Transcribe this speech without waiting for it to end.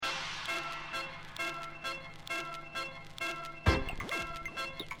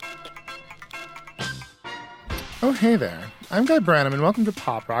Oh, hey there. I'm Guy Branum, and welcome to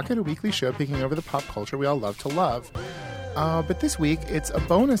Pop Rocket, a weekly show picking over the pop culture we all love to love. But this week, it's a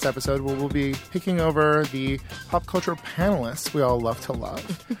bonus episode where we'll be picking over the pop culture panelists we all love to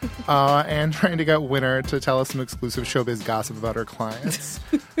love, and trying to get Wynter to tell us some exclusive showbiz gossip about her clients.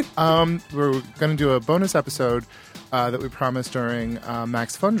 We're going to do a bonus episode that we promised during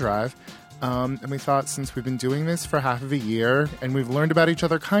MaxFunDrive. And we thought, since we've been doing this for half of a year, and we've learned about each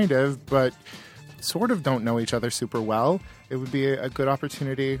other kind of, but sort of don't know each other super well, it would be a good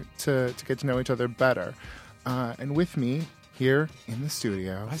opportunity to get to know each other better. And with me here in the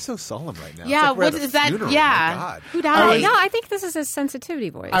studio. I'm so solemn right now. Yeah, like what is that? Funeral. Yeah. Oh my God. Who died? No, I think this is his sensitivity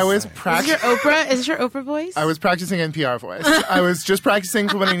voice. I was Is this your Oprah voice? I was practicing NPR voice. I was just practicing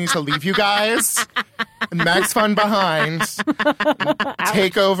for when I need to leave you guys. And Max Fun behind.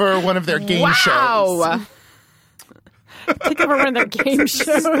 Take over one of their game shows. Take over one of their game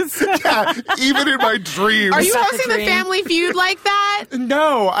shows. Yeah, even in my dreams. Are you Such a hosting the dream. Family Feud like that?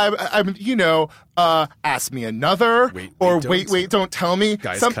 No, I'm ask me another, wait, don't tell me.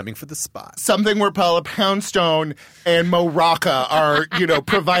 Guy's coming for the spot. Something where Paula Poundstone and Mo Rocca are,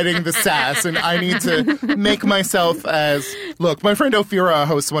 providing the sass, and I need to make myself as... Look, my friend Ophira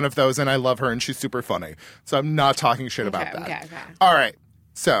hosts one of those, and I love her, and she's super funny. So I'm not talking shit about that. Okay. All right.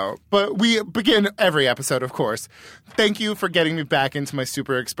 So, but we begin every episode, of course. Thank you for getting me back into my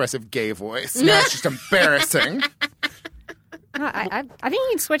super expressive gay voice. Now it's just embarrassing. I think you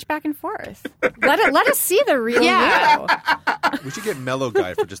can switch back and forth. Let us see the real you. We should get Mellow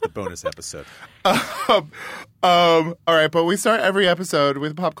Guy for just the bonus episode. All right, but we start every episode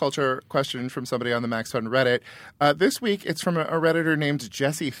with a pop culture question from somebody on the Max Fun Reddit. This week, it's from a Redditor named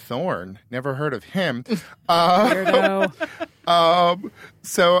Jesse Thorne. Never heard of him. Weirdo.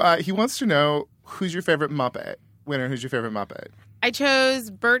 So he wants to know, who's your favorite Muppet? Wynter, who's your favorite Muppet? I chose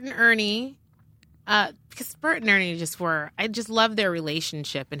Bert and Ernie because Bert and Ernie I just love their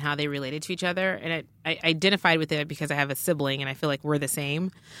relationship and how they related to each other. And I identified with it because I have a sibling and I feel like we're the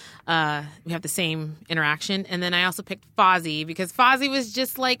same. We have the same interaction. And then I also picked Fozzie because Fozzie was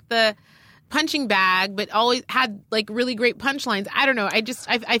just like the punching bag, but always had like really great punchlines. I don't know.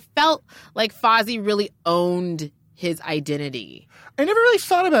 I felt like Fozzie really owned his identity. I never really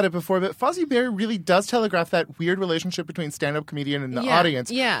thought about it before, but Fozzie Bear really does telegraph that weird relationship between stand-up comedian and the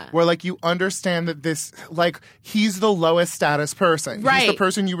audience. Yeah. Where, like, you understand that this, like, he's the lowest status person. Right. He's the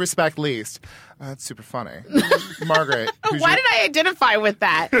person you respect least. That's super funny. Margaret. Why did I identify with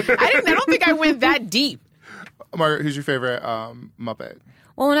that? I don't think I went that deep. Margaret, who's your favorite Muppet?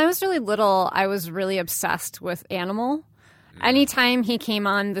 Well, when I was really little, I was really obsessed with Animal. Anytime he came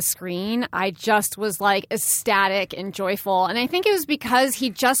on the screen, I just was like ecstatic and joyful. And I think it was because he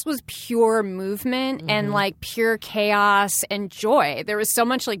just was pure movement and like pure chaos and joy. There was so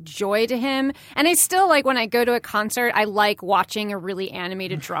much like joy to him. And I still like when I go to a concert, I like watching a really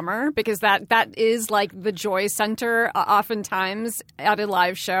animated drummer because that is like the joy center oftentimes at a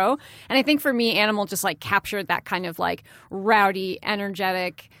live show. And I think for me, Animal just like captured that kind of like rowdy,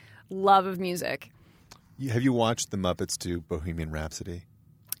 energetic love of music. Have you watched the Muppets do Bohemian Rhapsody?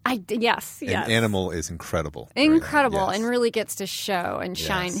 I did, yes. And Animal is incredible. Incredible, Yes. and really gets to show and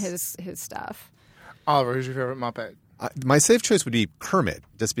shine his stuff. Oliver, who's your favorite Muppet? My safe choice would be Kermit,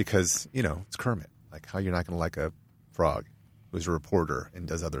 just because, it's Kermit. Like, how you're not going to like a frog who's a reporter and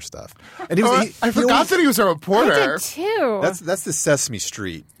does other stuff. And I forgot that he was a reporter. I did too. That's the Sesame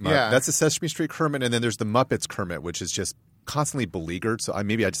Street. Yeah. That's the Sesame Street Kermit, and then there's the Muppets Kermit, which is just constantly beleaguered. So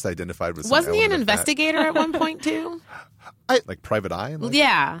maybe I just identified with. Wasn't he an element of that. investigator at one point too? Like Private Eye? Like,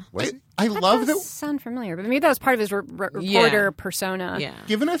 Yeah. was he? I love that. Sound familiar, but maybe that was part of his reporter persona. Yeah.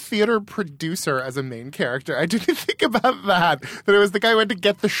 Given a theater producer as a main character, I didn't think about that it was the guy who had to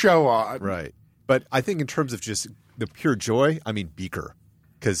get the show on. Right. But I think in terms of just the pure joy, I mean Beaker.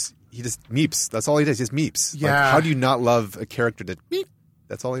 Because he just meeps. That's all he does. He just meeps. Yeah. Like, how do you not love a character that meep?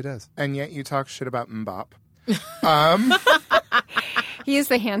 That's all he does. And yet you talk shit about Mbop. He is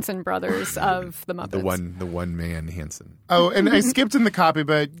the Hanson brothers of the Muppets. The one man Hanson. Oh, and I skipped in the copy,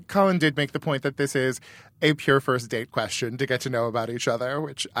 but Colin did make the point that this is a pure first date question to get to know about each other,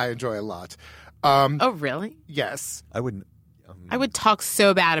 which I enjoy a lot. Oh, really? Yes. I wouldn't. I would talk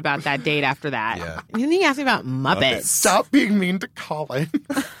so bad about that date after that. Yeah. And then he asked me about Muppets. Stop being mean to Colin.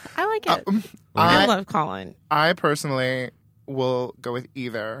 I like it. I love Colin. I personally will go with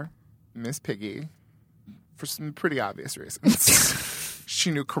either Miss Piggy for some pretty obvious reasons. She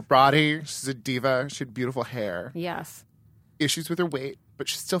knew karate. She's a diva. She had beautiful hair. Yes. Issues with her weight, but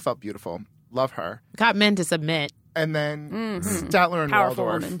she still felt beautiful. Love her. Got men to submit. And then Statler and Powerful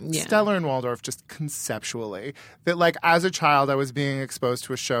Waldorf. woman. Yeah. Statler and Waldorf, just conceptually. That, like, as a child, I was being exposed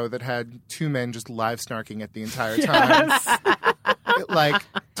to a show that had two men just live snarking at the entire time. It, like,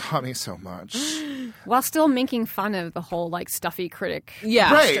 taught me so much. While still making fun of the whole, like, stuffy critic.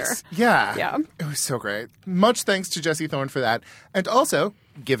 Yeah. Right. Sure. Yeah. Yeah. It was so great. Much thanks to Jesse Thorne for that. And also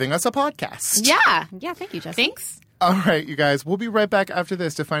giving us a podcast. Yeah. Yeah, thank you, Jesse. Thanks. All right, you guys. We'll be right back after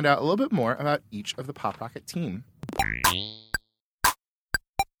this to find out a little bit more about each of the Pop Rocket team.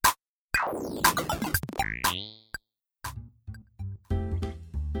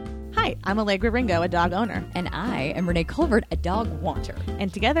 Hi, I'm Allegra Ringo, a dog owner. And I am Renee Colbert, a dog wanter.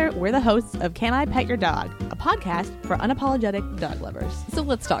 And together, we're the hosts of Can I Pet Your Dog, a podcast for unapologetic dog lovers. So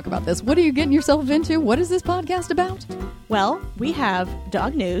let's talk about this. What are you getting yourself into? What is this podcast about? Well, we have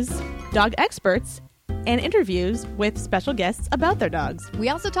dog news, dog experts, and interviews with special guests about their dogs. We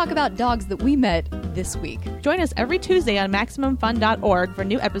also talk about dogs that we met this week. Join us every Tuesday on MaximumFun.org for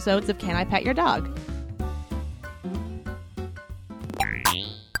new episodes of Can I Pet Your Dog.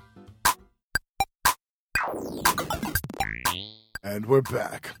 And we're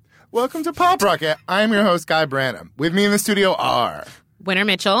back. Welcome to Pop Rocket. I'm your host, Guy Branum. With me in the studio are... Wynter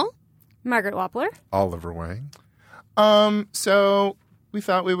Mitchell. Margaret Wappler. Oliver Wang. So we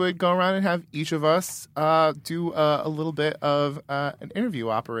thought we would go around and have each of us do a little bit of an interview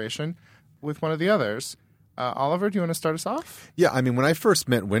operation with one of the others. Oliver, do you want to start us off? Yeah, I mean, when I first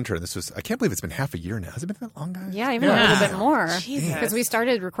met Wynter, I can't believe it's been half a year now. Has it been that long, guys? Yeah, even Yeah. a little bit more. Jesus. Because we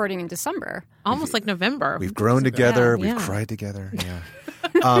started recording in December. Almost like November. We've grown together. Yeah. We've cried together. Yeah.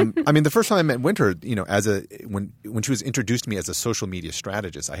 I mean, the first time I met Wynter, you know, when she was introduced to me as a social media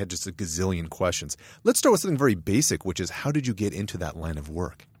strategist, I had just a gazillion questions. Let's start with something very basic, which is how did you get into that line of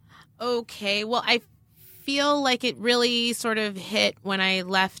work? Okay. Well, I feel like it really sort of hit when I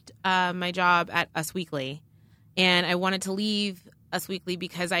left my job at Us Weekly. And I wanted to leave Us Weekly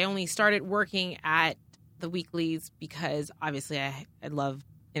because I only started working at the weeklies because obviously I love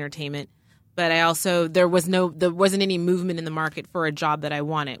entertainment. But I also there wasn't any movement in the market for a job that I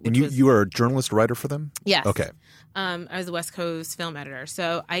wanted. And you were a journalist writer for them? Yes. Okay. I was a West Coast film editor,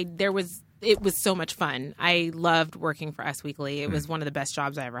 so it was so much fun. I loved working for Us Weekly. It was one of the best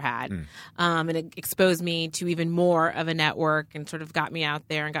jobs I ever had, and it exposed me to even more of a network and sort of got me out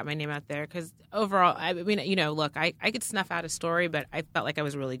there and got my name out there. Because overall, I mean, you know, look, I could snuff out a story, but I felt like I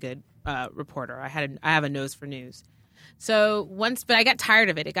was a really good reporter. I have a nose for news. So but I got tired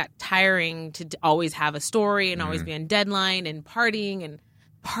of it. It got tiring to always have a story and always be on deadline and partying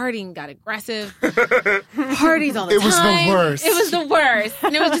got aggressive. Parties all the time. It was the worst. It was the worst.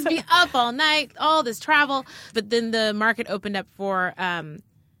 And it would just be up all night, all this travel. But then the market opened up for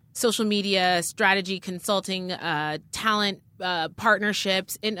social media, strategy consulting, talent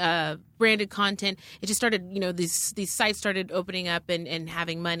partnerships, and branded content. It just started, you know, these sites started opening up and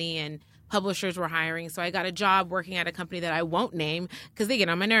having money, and publishers were hiring. So I got a job working at a company that I won't name because they get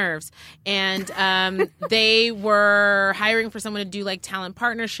on my nerves. And they were hiring for someone to do like talent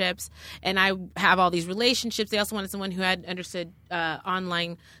partnerships. And I have all these relationships. They also wanted someone who had understood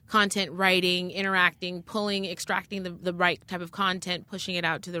online content writing, interacting, extracting the right type of content, pushing it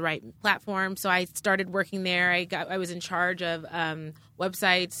out to the right platform. So I started working there. I was in charge of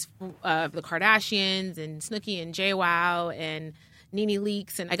websites of the Kardashians and Snooki and JWoww and Nene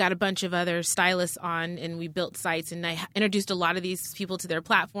Leakes, and I got a bunch of other stylists on, and we built sites, and I introduced a lot of these people to their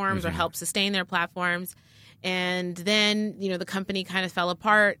platforms or helped sustain their platforms. And then, you know, the company kind of fell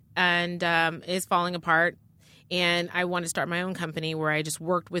apart and is falling apart. And I wanted to start my own company where I just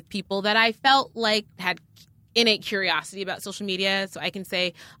worked with people that I felt like had innate curiosity about social media. So I can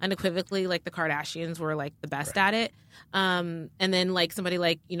say unequivocally, like the Kardashians were like the best at it. And then like somebody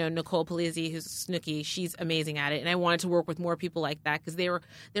like, you know, Nicole Polizzi, who's Snooki, she's amazing at it. And I wanted to work with more people like that because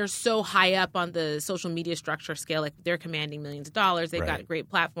they're so high up on the social media structure scale. Like they're commanding millions of dollars. They've got a great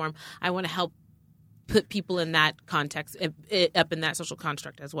platform. I want to help put people in that context, up in that social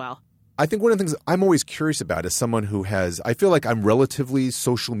construct as well. I think one of the things I'm always curious about is someone who I feel like I'm relatively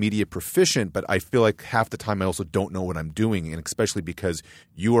social media proficient, but I feel like half the time I also don't know what I'm doing, and especially because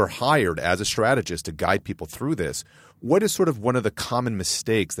you are hired as a strategist to guide people through this. What is sort of one of the common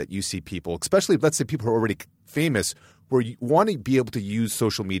mistakes that you see people, especially let's say people who are already famous, where you want to be able to use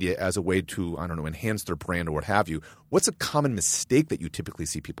social media as a way to, I don't know, enhance their brand or what have you. What's a common mistake that you typically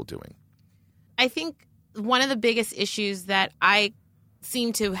see people doing? I think one of the biggest issues that I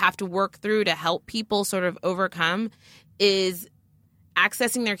seem to have to work through to help people sort of overcome is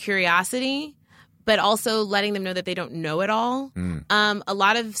accessing their curiosity, but also letting them know that they don't know it all. A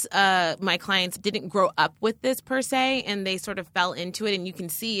lot of my clients didn't grow up with this per se, and they sort of fell into it. And you can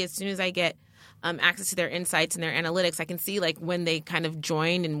see as soon as I get access to their insights and their analytics, I can see like when they kind of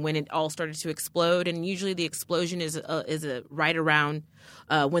joined and when it all started to explode. And usually the explosion is right around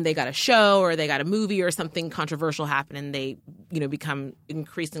when they got a show or they got a movie or something controversial happened and they, become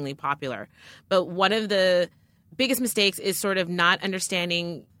increasingly popular. But one of the biggest mistakes is sort of not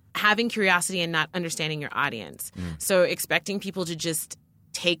understanding, having curiosity and not understanding your audience. So expecting people to just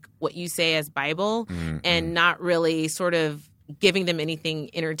take what you say as Bible and not really sort of giving them anything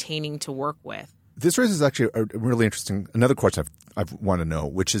entertaining to work with. This raises actually a really interesting another question I want to know,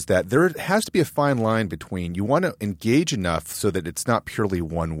 which is that there has to be a fine line between you want to engage enough so that it's not purely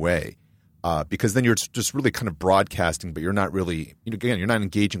one way, because then you're just really kind of broadcasting, but you're not really, again, you're not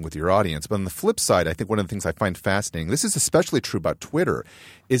engaging with your audience. But on the flip side, I think one of the things I find fascinating, this is especially true about Twitter,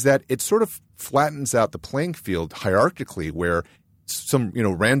 is that it sort of flattens out the playing field hierarchically where some,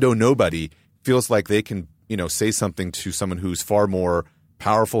 rando nobody feels like they can, say something to someone who's far more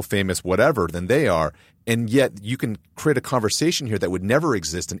powerful, famous, whatever than they are. And yet you can create a conversation here that would never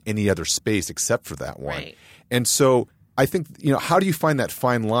exist in any other space except for that one. Right. And so I think, how do you find that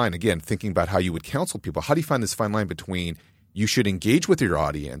fine line? Again, thinking about how you would counsel people, how do you find this fine line between you should engage with your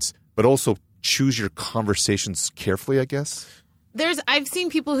audience, but also choose your conversations carefully, I guess? I've seen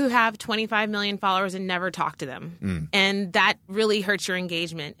people who have 25 million followers and never talk to them. And that really hurts your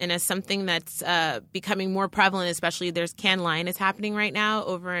engagement. And as something that's becoming more prevalent, especially there's Cannes Lion is happening right now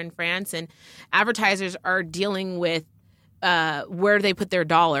over in France. And advertisers are dealing with where they put their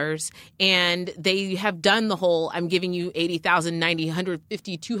dollars. And they have done the whole, I'm giving you $80,000, $90,000,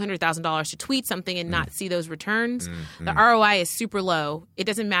 $150,000, $200,000 to tweet something and not see those returns. The ROI is super low. It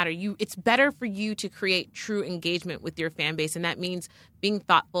doesn't matter. It's better for you to create true engagement with your fan base. And that means being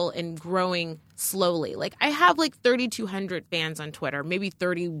thoughtful and growing slowly. Like I have like 3,200 fans on Twitter, maybe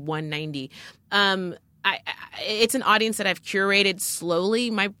 3,190. It's an audience that I've curated slowly.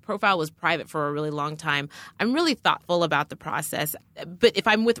 My profile was private for a really long time. I'm really thoughtful about the process. But if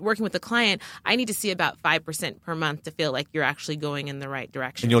I'm working with a client, I need to see about 5% per month to feel like you're actually going in the right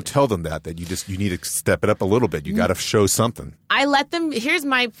direction. And you'll tell them that you need to step it up a little bit. You got to show something. I let them. Here's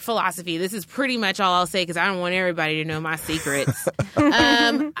my philosophy. This is pretty much all I'll say because I don't want everybody to know my secrets.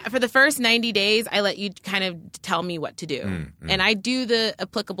 For the first 90 days, I let you kind of tell me what to do. And I do the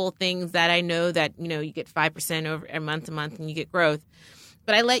applicable things that I know that, you get 5% over a month to month and you get growth.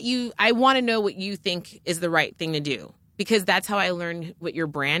 But I want to know what you think is the right thing to do because that's how I learn what your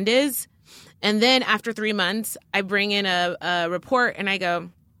brand is. And then after 3 months, I bring in a report and I go,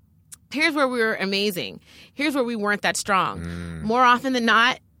 here's where we were amazing. Here's where we weren't that strong. More often than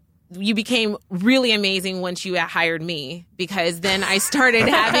not, you became really amazing once you hired me because then I started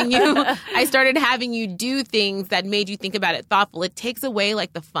having you do things that made you think about it thoughtful. It takes away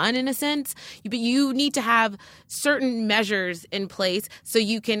like the fun in a sense, but you need to have certain measures in place so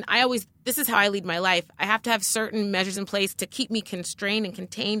you can, this is how I lead my life. I have to have certain measures in place to keep me constrained and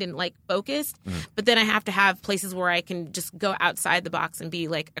contained and like focused. But then I have to have places where I can just go outside the box and be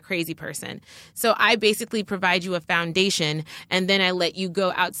like a crazy person. So I basically provide you a foundation and then I let you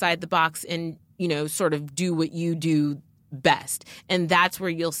go outside the box and, sort of do what you do best. And that's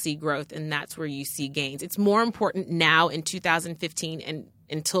where you'll see growth and that's where you see gains. It's more important now in 2015 and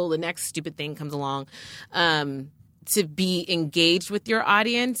until the next stupid thing comes along, to be engaged with your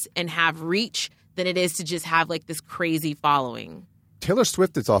audience and have reach than it is to just have like this crazy following. Taylor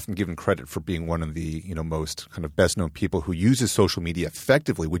Swift is often given credit for being one of the most kind of best known people who uses social media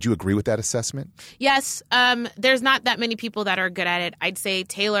effectively. Would you agree with that assessment? Yes. There's not that many people that are good at it. I'd say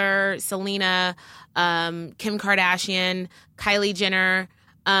Taylor, Selena, Kim Kardashian, Kylie Jenner.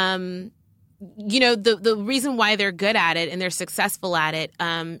 The reason why they're good at it and they're successful at it,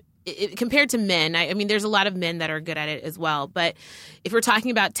 compared to men, I mean, there's a lot of men that are good at it as well. But if we're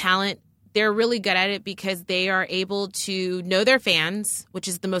talking about talent, they're really good at it because they are able to know their fans, which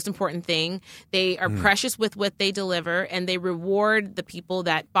is the most important thing. They are precious with what they deliver, and they reward the people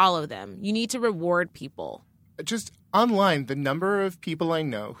that follow them. You need to reward people. Just online, the number of people I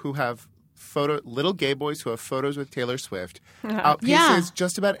know who have little gay boys who have photos with Taylor Swift outpaces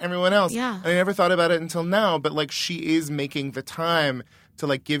just about everyone else. Yeah. I never thought about it until now, but like she is making the time to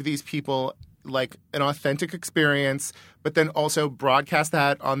like give these people like an authentic experience, but then also broadcast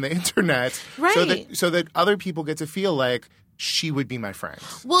that on the internet, right? So that other people get to feel like she would be my friend.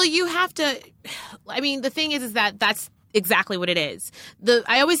 Well, you have to. I mean, the thing is that that's exactly what it is.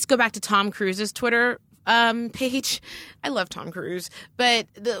 I always go back to Tom Cruise's Twitter page. I love Tom Cruise, but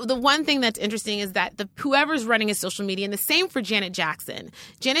the one thing that's interesting is that whoever's running his social media, and the same for Janet Jackson.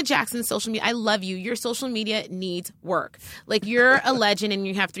 Janet Jackson's social media, I love you. Your social media needs work. Like you're a legend, and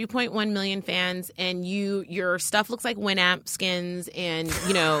you have 3.1 million fans, and your stuff looks like Winamp skins, and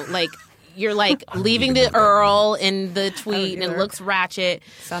like you're like leaving the Earl in the tweet and it looks ratchet.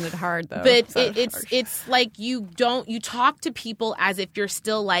 Sounded hard though. But it's like you talk to people as if you're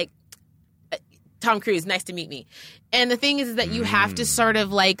still like Tom Cruise, nice to meet me. And the thing is that you have to sort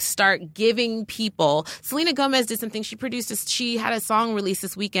of like start giving people. Selena Gomez did something. She had a song released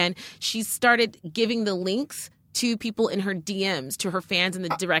this weekend. She started giving the links to people in her DMs, to her fans in the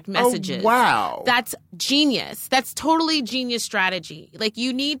direct messages. Oh, wow. That's genius. That's totally genius strategy. Like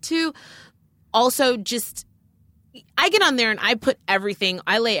you need to also just... I get on there and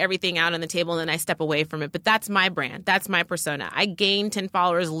I lay everything out on the table and then I step away from it. But that's my brand. That's my persona. I gain 10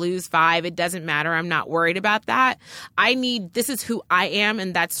 followers, lose 5. It doesn't matter. I'm not worried about that. This is who I am,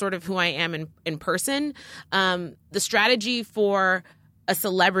 and that's sort of who I am in person. The strategy for a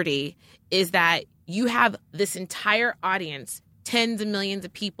celebrity is that you have this entire audience, tens of millions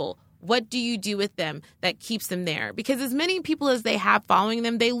of people. What do you do with them that keeps them there? Because as many people as they have following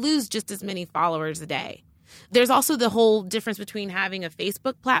them, they lose just as many followers a day. There's also the whole difference between having a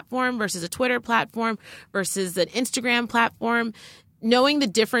Facebook platform versus a Twitter platform versus an Instagram platform. Knowing the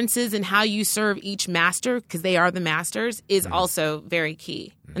differences in how you serve each master, because they are the masters, is also very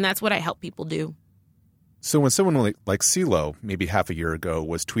key. And that's what I help people do. So when someone like CeeLo, maybe half a year ago,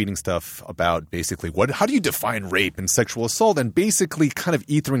 was tweeting stuff about basically how do you define rape and sexual assault, and basically kind of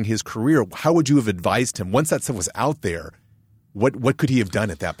ethering his career, how would you have advised him once that stuff was out there? What could he have done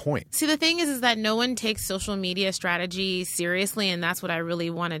at that point? See, the thing is that no one takes social media strategy seriously, and that's what I really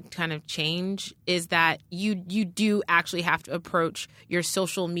want to kind of change, is that you do actually have to approach your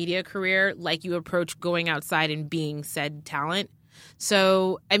social media career like you approach going outside and being said talent.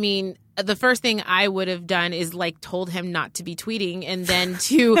 So, I mean, the first thing I would have done is like told him not to be tweeting, and then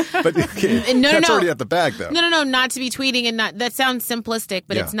to but that's already at the bag, though. No, not to be tweeting, and not. That sounds simplistic,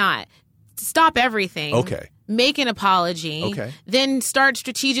 but it's not. Stop everything. Okay. Make an apology. Okay. Then start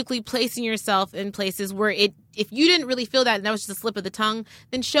strategically placing yourself in places where if you didn't really feel that and that was just a slip of the tongue,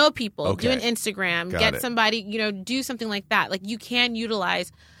 then show people. Okay. Do an Instagram. Got it. Somebody, do something like that. Like you can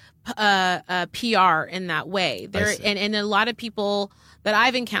utilize PR in that way. And a lot of people that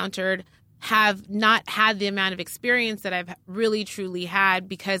I've encountered have not had the amount of experience that I've really truly had,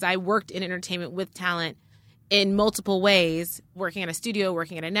 because I worked in entertainment with talent in multiple ways, working at a studio,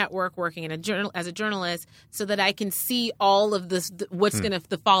 working at a network, working in as a journalist, so that I can see all of this,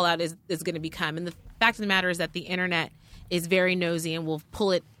 the fallout is going to become. And the fact of the matter is that the internet is very nosy and will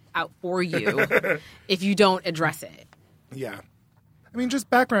pull it out for you if you don't address it. Yeah. I mean, just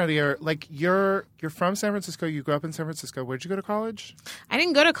background here. Like, you're from San Francisco. You grew up in San Francisco. Where'd you go to college? I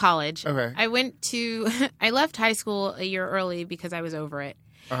didn't go to college. Okay. I left high school a year early because I was over it.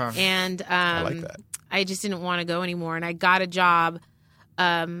 Uh-huh. And I like that. I just didn't want to go anymore. And I got a job.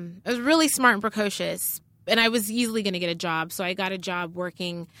 I was really smart and precocious, and I was easily going to get a job. So I got a job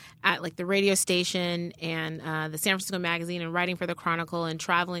working at like the radio station and the San Francisco Magazine, and writing for the Chronicle and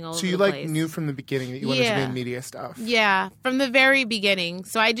traveling all over the place. So you knew from the beginning that you wanted to be in media stuff. Yeah, from the very beginning.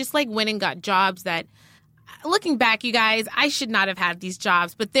 So I just went and got jobs that, looking back, you guys, I should not have had these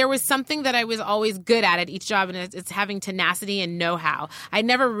jobs, but there was something that I was always good at each job, and it's having tenacity and know-how. I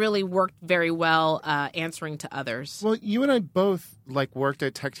never really worked very well answering to others. Well, you and I both worked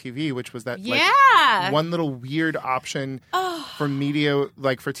at Tech TV, which was that one little weird option for media,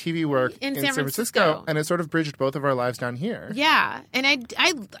 for TV work in San Francisco, and it sort of bridged both of our lives down here. Yeah, and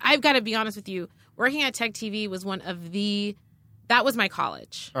I've got to be honest with you, working at Tech TV was that was my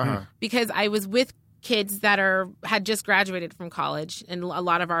college, because I was with kids that had just graduated from college, and a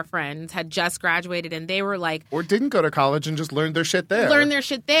lot of our friends had just graduated, and they were or didn't go to college and just learned their shit there.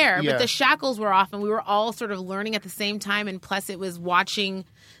 Yeah. But the shackles were off, and we were all sort of learning at the same time, and plus it was watching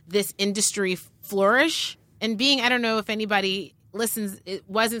this industry flourish. And I don't know if anybody listens, it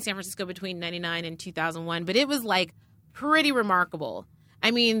was in San Francisco between 99 and 2001, but it was pretty remarkable. I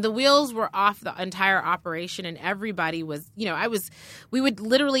mean, the wheels were off the entire operation, and everybody was, we would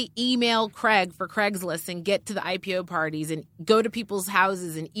literally email Craig for Craigslist and get to the IPO parties and go to people's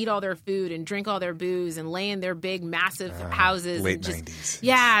houses and eat all their food and drink all their booze and lay in their big, massive houses. Late and just, 90s.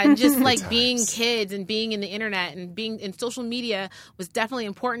 Yeah, and just being kids and being in the internet and being in social media was definitely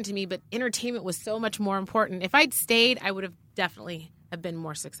important to me, but entertainment was so much more important. If I'd stayed, I would have definitely have been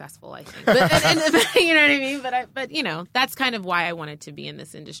more successful, I think. But, you know what I mean? But that's kind of why I wanted to be in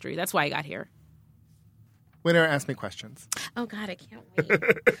this industry. That's why I got here. Wynter, ask me questions. Oh, God, I can't wait.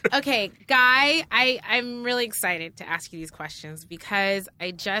 Okay, Guy, I'm really excited to ask you these questions because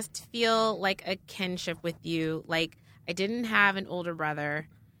I just feel like a kinship with you. I didn't have an older brother,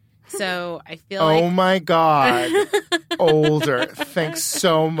 so I feel Oh, my God. Older. Thanks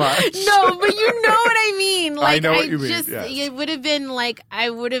so much. No, but you know what I mean. I know what you mean. It would have been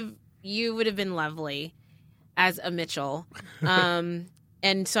you would have been lovely as a Mitchell.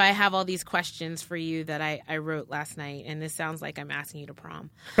 And so I have all these questions for you that I wrote last night, and this sounds like I'm asking you to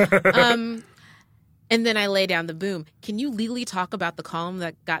prom. And then I lay down the boom. Can you legally talk about the column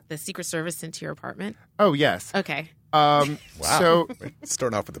that got the Secret Service sent to your apartment? Oh, yes. Okay. Wow. So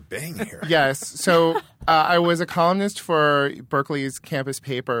Starting off with a bang here. yes. So I was a columnist for Berkeley's campus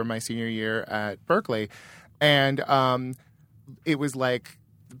paper my senior year at Berkeley. And it was like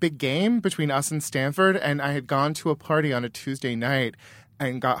the big game between us and Stanford. And I had gone to a party on a Tuesday night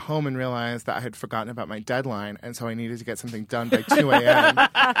and got home and realized that I had forgotten about my deadline. And so I needed to get something done by 2 a.m.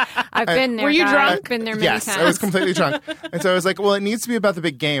 I've been there. Were you guys. drunk? I've been there many Yes, times. I was completely drunk. And so I was like, well, it needs to be about the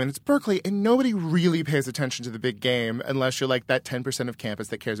big game. And it's Berkeley, and nobody really pays attention to the big game unless you're like that 10% of campus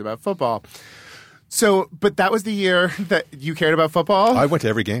that cares about football. So, but that was the year that you cared about football. I went to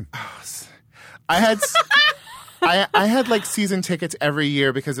every game. I had... I had like season tickets every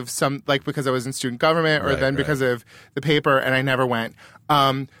year because of because I was in student government or then because of the paper, and I never went.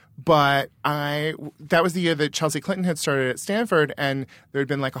 But that was the year that Chelsea Clinton had started at Stanford, and there had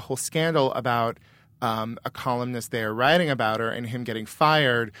been like a whole scandal about a columnist there writing about her and him getting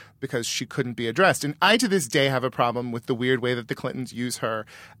fired because she couldn't be addressed. And I, to this day, have a problem with the weird way that the Clintons use her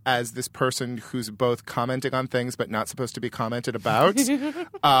as this person who's both commenting on things but not supposed to be commented about. It's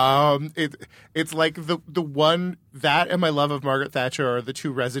like the one, that and my love of Margaret Thatcher are the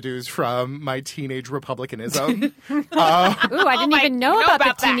two residues from my teenage republicanism. Ooh, I didn't even know about the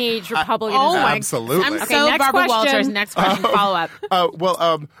that. teenage republicanism. Oh my! Absolutely. I'm Okay, so next Barbara question. Walters. Next question. Follow up.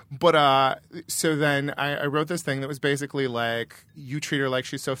 So then I wrote this thing that was basically like, you treat her like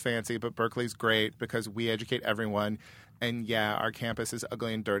she's so fancy, but Berkeley's great because we educate everyone. And yeah, our campus is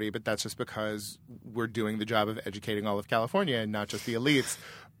ugly and dirty, but that's just because we're doing the job of educating all of California and not just the elites.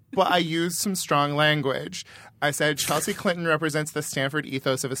 But I used some strong language. I said, Chelsea Clinton represents the Stanford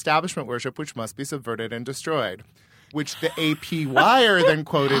ethos of establishment worship, which must be subverted and destroyed, which the AP Wire then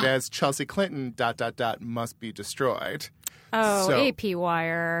quoted as Chelsea Clinton ... must be destroyed. Oh, So- AP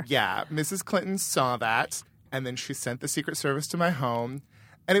Wire. Yeah, Mrs. Clinton saw that, and then she sent the Secret Service to my home.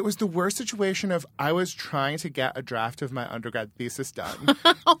 And it was the worst situation of I was trying to get a draft of my undergrad thesis done.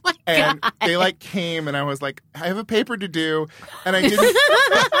 Oh my And God. they like came, and I was like, I have a paper to do. And I didn't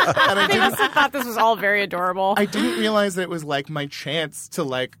They must have thought this was all very adorable. I didn't realize that it was like my chance to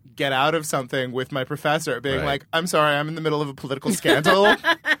like get out of something with my professor being Right. like, I'm sorry, I'm in the middle of a political scandal.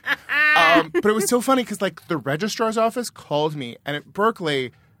 But it was so funny because like the registrar's office called me, and at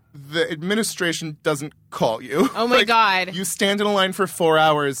Berkeley, the administration doesn't call you. Oh my Like, God. You stand in a line for 4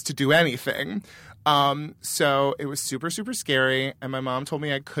 hours to do anything. So it was super, super scary. And my mom told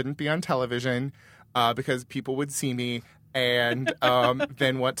me I couldn't be on television because people would see me and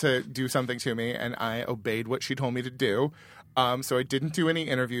then want to do something to me. And I obeyed what she told me to do. So I didn't do any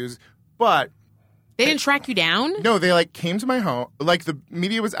interviews. But They didn't track you down? no, they like came to my home. Like the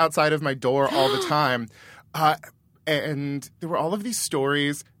media was outside of my door all the time. And there were all of these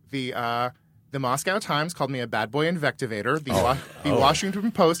stories. The Moscow Times called me a bad boy invectivator. The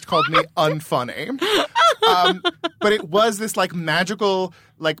Washington Post called me unfunny. But it was this like magical,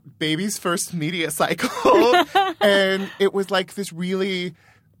 like baby's first media cycle. And it was like this really,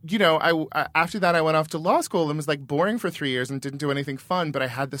 you know, I after that I went off to law school and was like boring for 3 years and didn't do anything fun. But I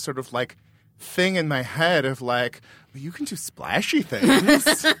had this sort of like thing in my head of like, well, you can do splashy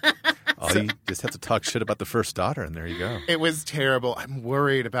things. You just have to talk shit about the first daughter, and there you go. It was terrible. I'm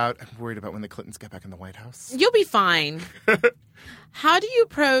worried about when the Clintons get back in the White House. You'll be fine. How do you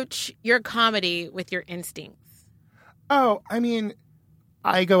approach your comedy with your instincts? Oh, I mean,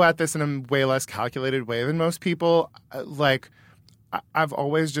 I go at this in a way less calculated way than most people. I've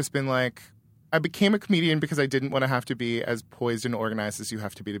always just been like, I became a comedian because I didn't want to have to be as poised and organized as you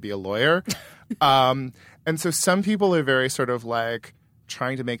have to be a lawyer. And so some people are very sort of like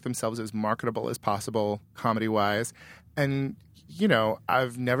trying to make themselves as marketable as possible comedy-wise. And, you know,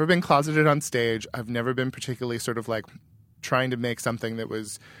 I've never been closeted on stage. I've never been particularly sort of like trying to make something that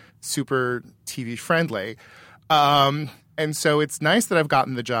was super TV friendly. And so it's nice that I've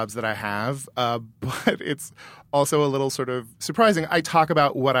gotten the jobs that I have, but it's also a little sort of surprising. I talk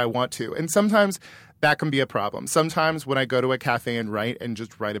about what I want to, and sometimes that can be a problem. Sometimes when I go to a cafe and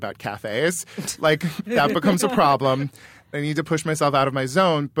just write about cafes, like that becomes a problem. I need to push myself out of my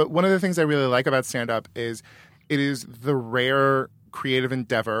zone. But one of the things I really like about stand-up is it is the rare creative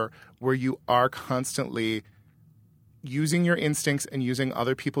endeavor where you are constantly using your instincts and using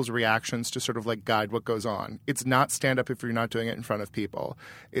other people's reactions to sort of like guide what goes on. It's not stand-up if you're not doing it in front of people.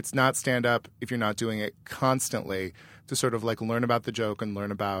 It's not stand-up if you're not doing it constantly to sort of like learn about the joke and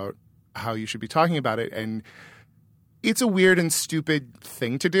learn about how you should be talking about it. And it's a weird and stupid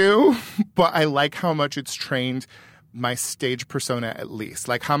thing to do, but I like how much it's trained my stage persona at least.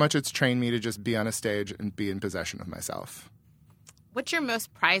 Like how much it's trained me to just be on a stage and be in possession of myself. What's your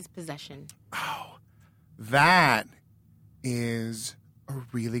most prized possession? Oh, that is a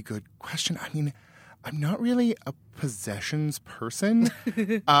really good question. I mean, I'm not really a possessions person.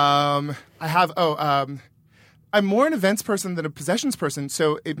 I'm more an events person than a possessions person.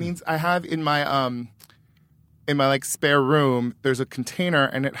 So it means I have in my like spare room, there's a container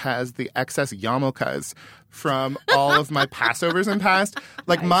and it has the excess yarmulkes from all of my Passovers in past.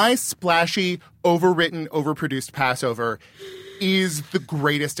 Like my splashy, overwritten, overproduced Passover is the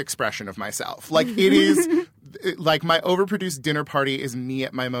greatest expression of myself. Like it is like my overproduced dinner party is me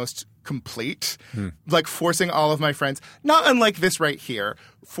at my most complete. Like forcing all of my friends, not unlike this right here,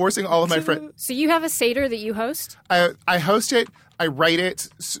 forcing all of my friends. So you have a Seder that you host? I host it. I write it.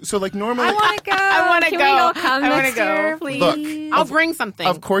 So like normally. I want to go. I want to Can go. we all come I want to next go. year? Please. Look, I'll bring something.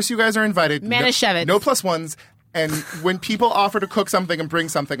 Of course you guys are invited. Manischewitz. No plus ones. And when people offer to cook something and bring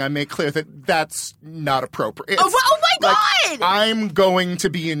something, I make clear that that's not appropriate. Oh my Like, God! I'm going to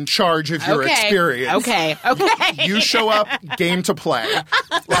be in charge of your experience. Okay. You show up, game to play.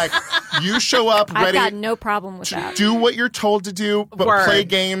 Like, you show up I've ready. got no problem with that. Do what you're told to do, but Word. play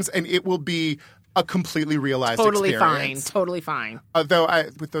games, and it will be a completely realized Totally experience. Totally fine. Though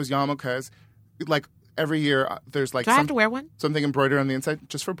with those yarmulkes, like every year there's like Do I have to wear one? something embroidered on the inside,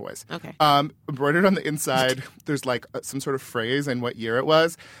 just for boys. Okay. Embroidered on the inside, there's like some sort of phrase and what year it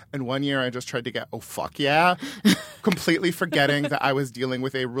was. And one year I just tried to get, oh, fuck yeah, completely forgetting that I was dealing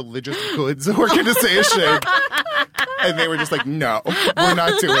with a religious goods organization. And they were just like, no, we're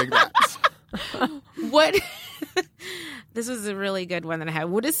not doing that. What? This was a really good one that I had.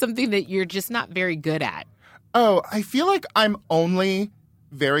 What is something that you're just not very good at? Oh, I feel like I'm only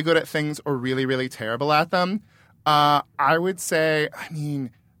very good at things or really, really terrible at them. I would say, I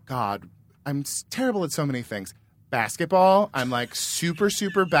mean, God, I'm terrible at so many things. Basketball, I'm like super,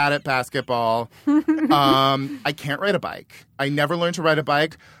 super bad at basketball. I can't ride a bike. I never learned to ride a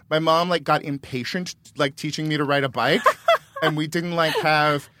bike. My mom like got impatient like teaching me to ride a bike, and we didn't like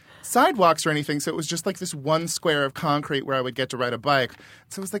have sidewalks or anything, so it was just like this one square of concrete where I would get to ride a bike.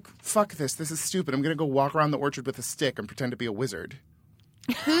 So I was like, fuck this is stupid. I'm going to go walk around the orchard with a stick and pretend to be a wizard.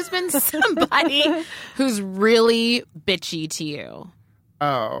 Who's been somebody who's really bitchy to you?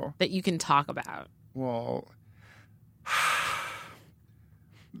 Oh. That you can talk about? Well,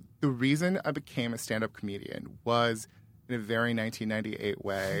 the reason I became a stand-up comedian was in a very 1998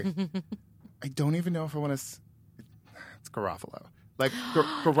 way. I don't even know if I want to... It's Garofalo. Like,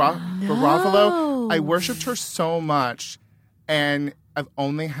 Garofalo, I worshipped her so much, and I've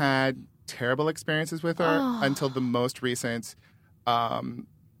only had terrible experiences with her until the most recent...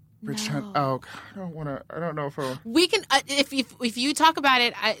 Bridgetown. Oh, God, I don't know if we can. If you talk about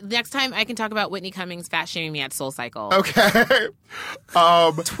it next time, I can talk about Whitney Cummings fat shaming me at Soul Cycle. Okay.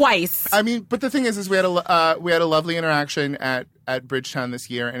 Twice. I mean, but the thing is we had a lovely interaction at Bridgetown this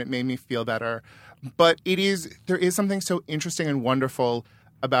year, and it made me feel better. But there is something so interesting and wonderful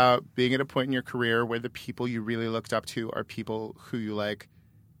about being at a point in your career where the people you really looked up to are people who you like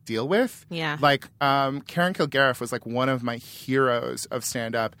deal with. Yeah. Like Karen Kilgariff was like one of my heroes of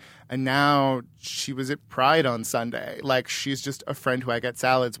stand-up, and now she was at Pride on Sunday. Like she's just a friend who I get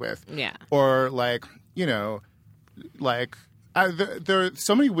salads with. Yeah. Or like, you know, like there are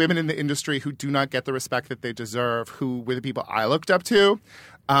so many women in the industry who do not get the respect that they deserve, who were the people I looked up to.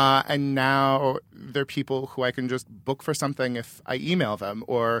 And now they're people who I can just book for something if I email them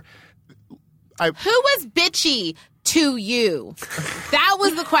or... Who was bitchy to you? That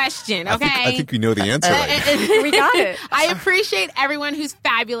was the question, okay? I think we know the answer. We got it. I appreciate everyone who's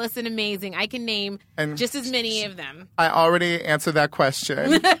fabulous and amazing. I can name just as many of them. I already answered that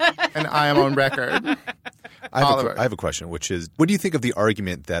question, and I am on record. I have a question, which is, what do you think of the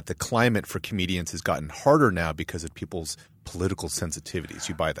argument that the climate for comedians has gotten harder now because of people's political sensitivities?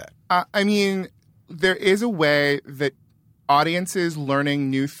 You buy that? I mean, there is a way that audiences learning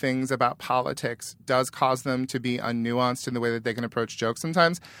new things about politics does cause them to be unnuanced in the way that they can approach jokes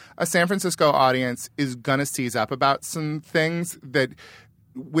sometimes. A San Francisco audience is going to seize up about some things that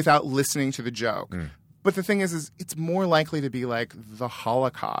without listening to the joke. But the thing is it's more likely to be like the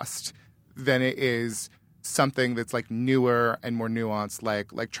Holocaust than it is something that's like newer and more nuanced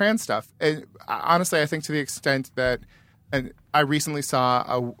like trans stuff. And honestly, I think to the extent that and I recently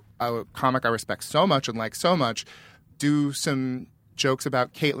saw a comic I respect so much and like so much do some jokes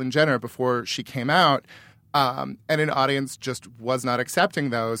about Caitlyn Jenner before she came out, and an audience just was not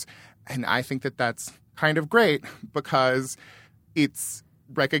accepting those. And I think that that's kind of great because it's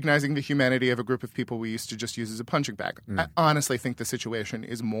recognizing the humanity of a group of people we used to just use as a punching bag. I honestly think the situation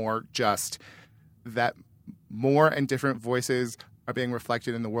is more just that more and different voices are being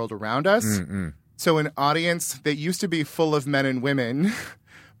reflected in the world around us. So an audience that used to be full of men and women,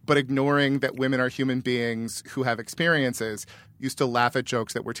 but ignoring that women are human beings who have experiences, used to laugh at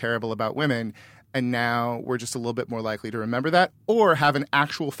jokes that were terrible about women. And now we're just a little bit more likely to remember that or have an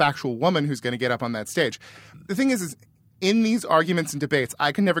actual factual woman who's going to get up on that stage. The thing is in these arguments and debates,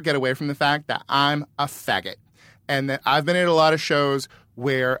 I can never get away from the fact that I'm a faggot and that I've been at a lot of shows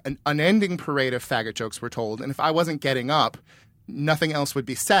where an unending parade of faggot jokes were told. And if I wasn't getting up, nothing else would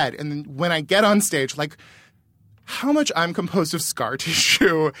be said. And then when I get on stage, like how much I'm composed of scar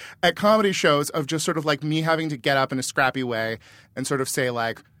tissue at comedy shows of just sort of like me having to get up in a scrappy way and sort of say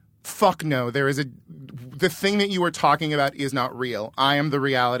like, fuck no, the thing that you were talking about is not real. I am the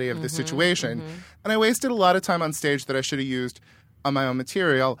reality of this situation. And I wasted a lot of time on stage that I should have used on my own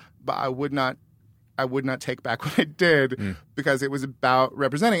material, but I would not take back what I did because it was about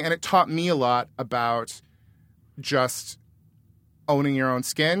representing. And it taught me a lot about just owning your own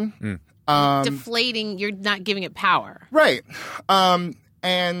skin. Deflating, you're not giving it power. Right.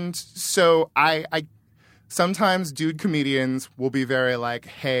 And so I sometimes dude comedians will be very like,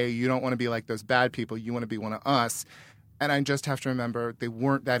 hey, you don't want to be like those bad people. You want to be one of us. And I just have to remember they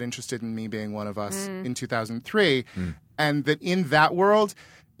weren't that interested in me being one of us in 2003. And that in that world,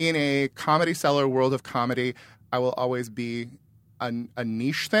 in a comedy cellar world of comedy, I will always be a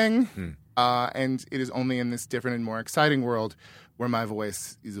niche thing. And it is only in this different and more exciting world where my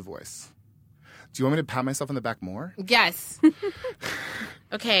voice is a voice. Do you want me to pat myself on the back more? Yes.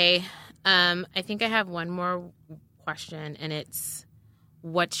 Okay. I think I have one more question, and it's,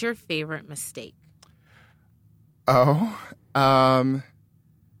 what's your favorite mistake? Oh, my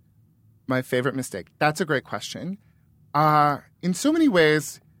favorite mistake. That's a great question. In so many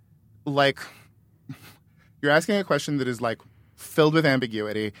ways, like, you're asking a question that is, like, filled with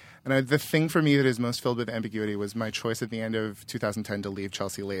ambiguity. And the thing for me that is most filled with ambiguity was my choice at the end of 2010 to leave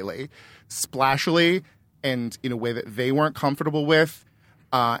Chelsea Lately. Splashily and in a way that they weren't comfortable with.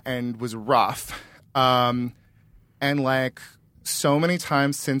 And was rough. And like so many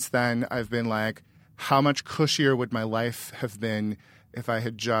times since then, I've been like, how much cushier would my life have been if I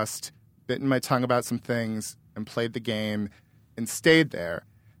had just bitten my tongue about some things and played the game and stayed there?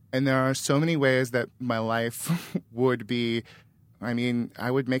 And there are so many ways that my life would be, I mean,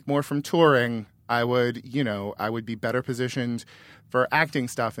 I would make more from touring. I would be better positioned for acting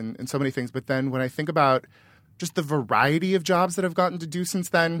stuff and so many things. But then when I think about just the variety of jobs that I've gotten to do since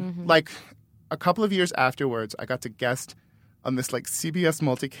then. Like a couple of years afterwards, I got to guest on this like CBS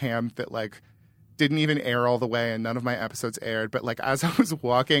multicam that like didn't even air all the way and none of my episodes aired. But like as I was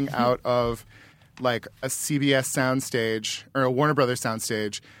walking out of like a CBS soundstage or a Warner Brothers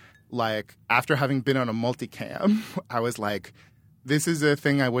soundstage, like after having been on a multicam, I was like, this is a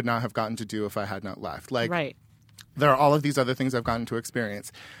thing I would not have gotten to do if I had not left. Like there are all of these other things I've gotten to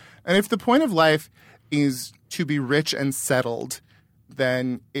experience. And if the point of life is to be rich and settled,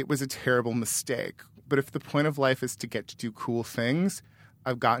 then it was a terrible mistake. But if the point of life is to get to do cool things,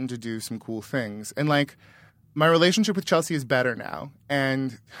 I've gotten to do some cool things. And, like, my relationship with Chelsea is better now.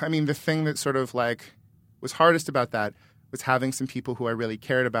 And, I mean, the thing that sort of, like, was hardest about that was having some people who I really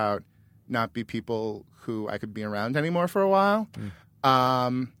cared about not be people who I could be around anymore for a while.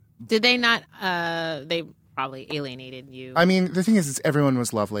 Did they not they probably alienated you? I mean, the thing is everyone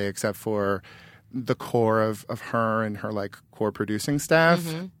was lovely except for the core of her and her like core producing staff,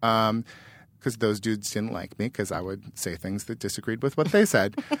 because those dudes didn't like me because I would say things that disagreed with what they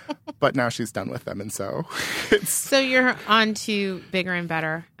said. But now she's done with them, and so it's so you're on to bigger and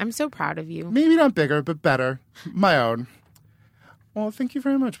better. I'm so proud of you. Maybe not bigger, but better. My own. Well, thank you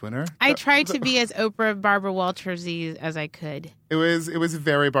very much, Wynter. I tried to be as Oprah Barbara Walters-y as I could. It was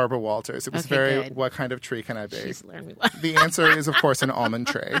very Barbara Walters. It was very good. What kind of tree can I be? She's learned me. The answer is, of course, an almond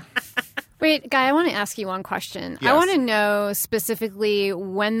tree. Wait, Guy, I want to ask you one question. Yes. I want to know specifically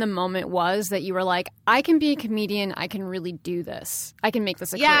when the moment was that you were like, I can be a comedian. I can really do this. I can make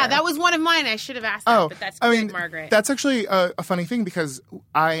this a career. Yeah, that was one of mine. I should have asked that, but that's good, Margaret. That's actually a funny thing because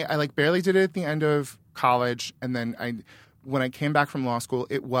I like barely did it at the end of college, and then when I came back from law school,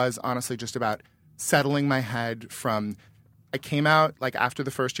 it was honestly just about settling my head from. I came out like after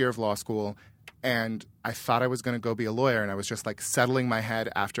the first year of law school, and I thought I was going to go be a lawyer, and I was just like settling my head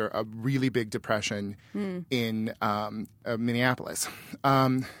after a really big depression in Minneapolis,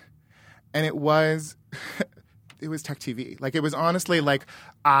 and it was tech TV. Like it was honestly like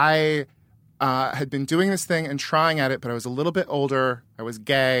I had been doing this thing and trying at it, but I was a little bit older. I was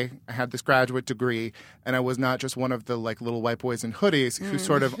gay. I had this graduate degree, and I was not just one of the like little white boys in hoodies who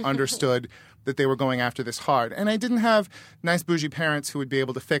sort of understood that they were going after this hard. And I didn't have nice bougie parents who would be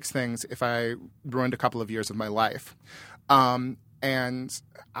able to fix things if I ruined a couple of years of my life. And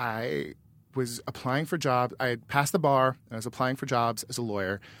I was applying for jobs. I had passed the bar, and I was applying for jobs as a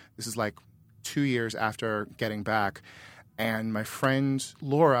lawyer. This is like 2 years after getting back. And my friend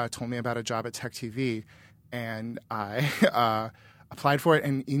Laura told me about a job at Tech TV, and I applied for it,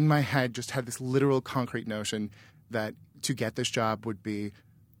 and in my head just had this literal concrete notion that to get this job would be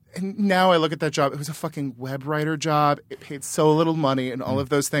 – and now I look at that job. It was a fucking web writer job. It paid so little money and all of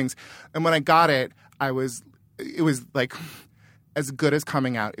those things. And when I got it, it was like – as good as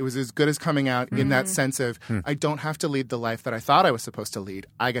coming out. It was as good as coming out in that sense of I don't have to lead the life that I thought I was supposed to lead.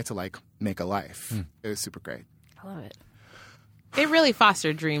 I get to like make a life. It was super great. I love it. It really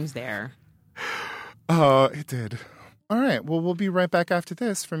fostered dreams there. Oh, it did. All right. Well, we'll be right back after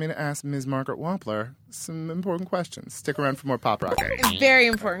this for me to ask Ms. Margaret Wappler some important questions. Stick around for more Pop Rocket. Very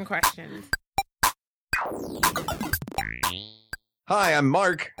important questions. Hi, I'm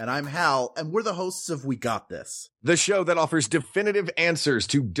Mark, And I'm Hal, and we're the hosts of We Got This. the show that offers definitive answers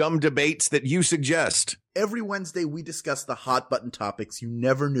to dumb debates that you suggest. Every Wednesday, we discuss the hot button topics you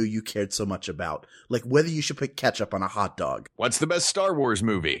never knew you cared so much about, like whether you should put ketchup on a hot dog, What's the best Star Wars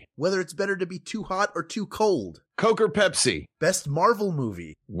movie? whether it's better to be too hot or too cold, Coke or Pepsi? best Marvel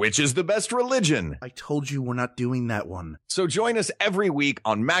movie. Which is the best religion? I told you we're not doing that one. So join us every week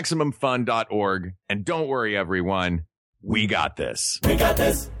on MaximumFun.org. And don't worry, everyone. We got this. We got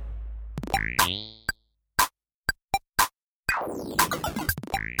this.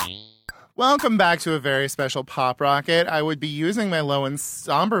 Welcome back to a very special Pop Rocket. I would be using my low and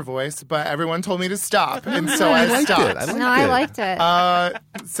somber voice, but everyone told me to stop, and so I stopped. I liked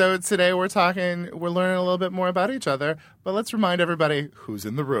it. So today we're learning a little bit more about each other, but let's remind everybody who's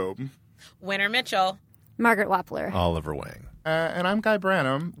in the room. Wynter Mitchell. Margaret Wappler. Oliver Wang. And I'm Guy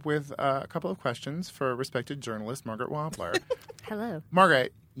Branum with a couple of questions for respected journalist Margaret Wappler. Hello.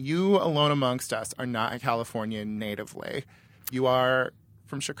 Margaret, you alone amongst us are not a Californian natively. You are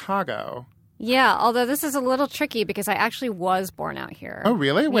from Chicago. Yeah, although this is a little tricky because I actually was born out here. Oh,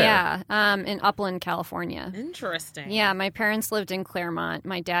 really? Where? Yeah, in Upland, California. Interesting. Yeah, my parents lived in Claremont.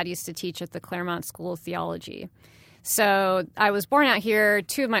 My dad used to teach at the Claremont School of Theology. So I was born out here.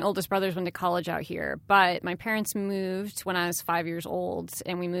 Two of my oldest brothers went to college out here. But my parents moved when I was 5 years old,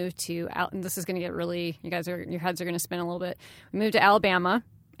 and we moved to and this is going to get really, your heads are going to spin a little bit. We moved to Alabama,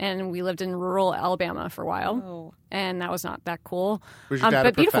 and we lived in rural Alabama for a while. Oh. And that was not that cool. Was your dad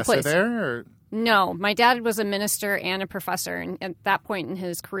a beautiful professor place. there? Or? No, my dad was a minister and a professor, and at that point in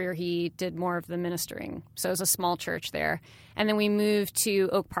his career, he did more of the ministering. So it was a small church there. And then we moved to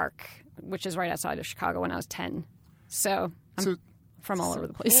Oak Park, which is right outside of Chicago, when I was 10. So I'm from all over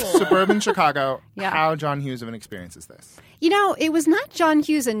the place. Suburban Chicago. Yeah. How John Hughes of an experience is this? You know, it was not John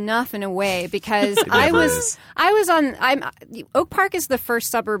Hughes enough in a way because Oak Park is the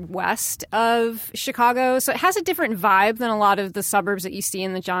first suburb west of Chicago, so it has a different vibe than a lot of the suburbs that you see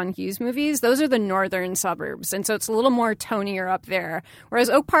in the John Hughes movies. Those are the northern suburbs, and so it's a little more tonier up there. Whereas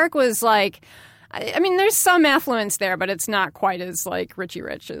Oak Park was like, I mean, there's some affluence there, but it's not quite as like Richie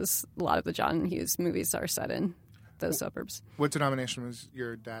Rich as a lot of the John Hughes movies are set in those suburbs. What denomination was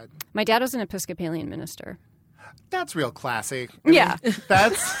your dad? My dad was an Episcopalian minister. That's real classy. I mean, Yeah.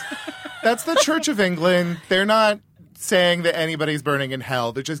 That's the Church of England. They're not saying that anybody's burning in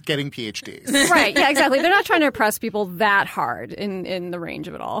hell. They're just getting PhDs. Right, yeah, exactly. They're not trying to oppress people that hard in the range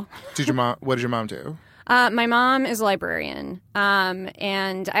of it all. What did your mom do? My mom is a librarian,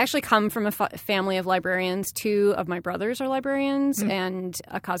 and I actually come from a family of librarians. Two of my brothers are librarians, and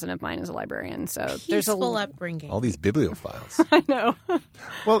a cousin of mine is a librarian. So there's a Peaceful upbringing. All these bibliophiles. I know.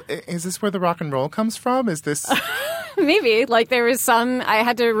 Well, is this where the rock and roll comes from? Is this... Maybe. Like there was I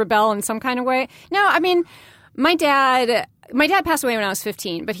had to rebel in some kind of way. No, I mean, my dad passed away when I was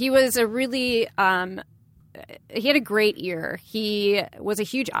 15, but he was a really... he had a great ear. He was a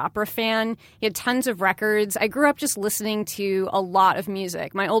huge opera fan. He had tons of records. I grew up just listening to a lot of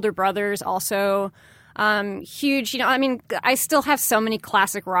music. My older brothers also huge. I mean, I still have so many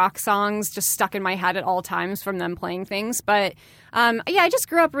classic rock songs just stuck in my head at all times from them playing things. But I just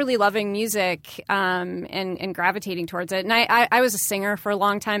grew up really loving music and gravitating towards it. And I was a singer for a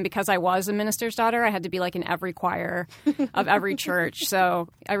long time because I was a minister's daughter. I had to be like in every choir of every church. So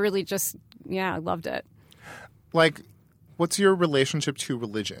I really just, I loved it. Like, what's your relationship to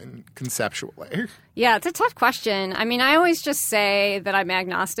religion conceptually? Yeah, it's a tough question. I mean, I always just say that I'm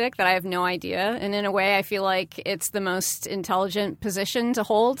agnostic, that I have no idea. And in a way, I feel like it's the most intelligent position to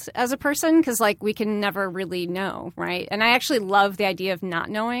hold as a person because, like, we can never really know, right? And I actually love the idea of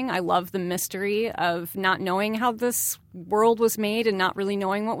not knowing. I love the mystery of not knowing how this world was made and not really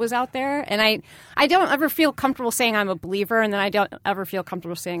knowing what was out there. And I don't ever feel comfortable saying I'm a believer, and then I don't ever feel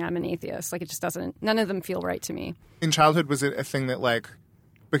comfortable saying I'm an atheist. Like, it just doesn't – none of them feel right to me. In childhood, was it a thing that, like,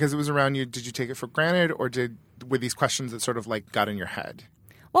 because it was around you, did you take it for granted, or were these questions that sort of, like, got in your head?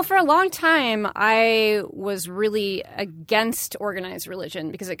 Well, for a long time, I was really against organized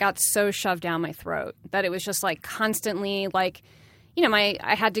religion because it got so shoved down my throat that it was just, like, constantly, like, you know,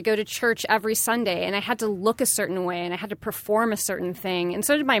 I had to go to church every Sunday, and I had to look a certain way, and I had to perform a certain thing. And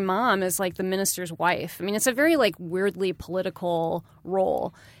so did my mom as, like, the minister's wife. I mean, it's a very, like, weirdly political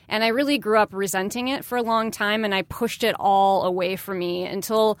role. And I really grew up resenting it for a long time, and I pushed it all away from me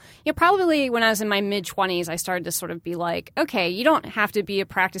until, you know, probably when I was in my mid-20s, I started to sort of be like, okay, you don't have to be a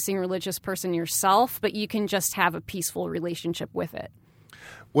practicing religious person yourself, but you can just have a peaceful relationship with it.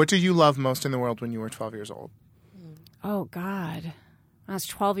 What did you love most in the world when you were 12 years old? Oh, God. When I was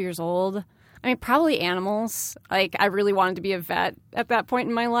 12 years old, I mean, probably animals. Like, I really wanted to be a vet at that point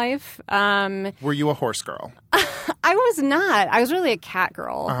in my life. Were you a horse girl? I was not. I was really a cat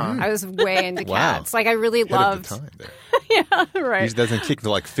girl. I was way into cats. Like, I really loved. Ahead of the time there. Yeah, right. He doesn't kick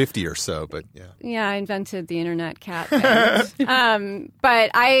to like 50 or so, but yeah. Yeah, I invented the internet cat thing.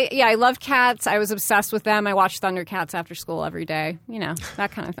 But I loved cats. I was obsessed with them. I watched Thundercats after school every day. You know,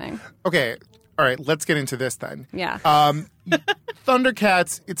 that kind of thing. Okay. All right, let's get into this then. Yeah.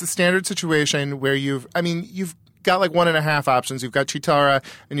 Thundercats, it's a standard situation where you've got like 1.5 options. You've got Chitara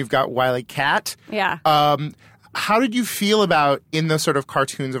and you've got Wile E. Cat. Yeah. How did you feel about, in the sort of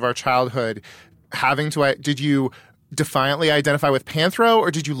cartoons of our childhood, did you defiantly identify with Panthro, or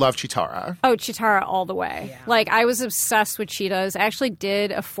did you love Chitara? Oh, Chitara all the way. Yeah. Like, I was obsessed with cheetahs. I actually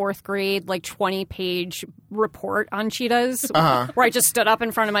did a 4th grade, like, 20-page report on cheetahs where I just stood up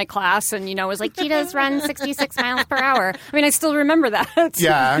in front of my class and, you know, was like, cheetahs run 66 miles per hour. I mean, I still remember that.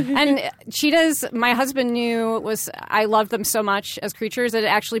 Yeah. And cheetahs, my husband knew I loved them so much as creatures that it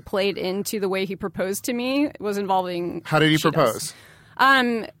actually played into the way he proposed to me. It was involving How did he cheetahs.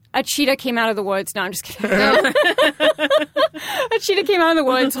 propose? A cheetah came out of the woods. No, I'm just kidding. A cheetah came out of the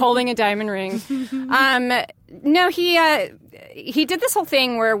woods holding a diamond ring. No, he did this whole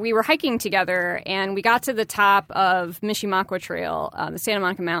thing where we were hiking together, and we got to the top of Mishimakwa Trail, the Santa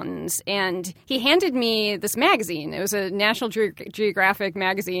Monica Mountains, and he handed me this magazine. It was a National Geographic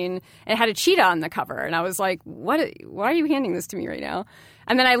magazine. It had a cheetah on the cover, and I was like, why are you handing this to me right now?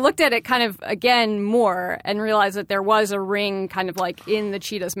 And then I looked at it kind of, again, more and realized that there was a ring kind of like in the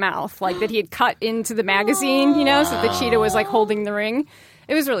cheetah's mouth, like that he had cut into the magazine, you know, so the cheetah was like holding the ring.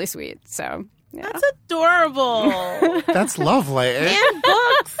 It was really sweet. So, yeah. That's adorable. That's lovely. And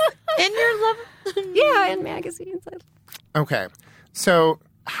books. And your love. Yeah, and magazines. Okay. So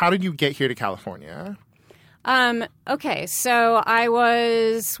how did you get here to California? Okay, so I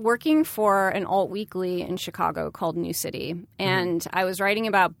was working for an alt weekly in Chicago called New City, and I was writing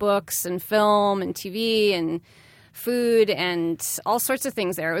about books and film and TV and food and all sorts of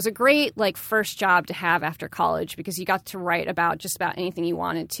things there. It was a great, like, first job to have after college because you got to write about just about anything you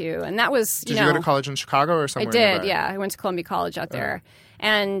wanted to, and that was, Did you go to college in Chicago or somewhere I did, nearby? Yeah. I went to Columbia College out there,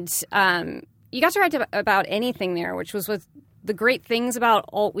 and you got to write about anything there, which was with the great things about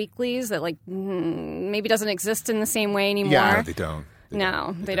alt weeklies that, like, maybe doesn't exist in the same way anymore. Yeah, they don't.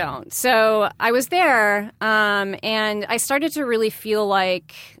 They don't. So I was there, and I started to really feel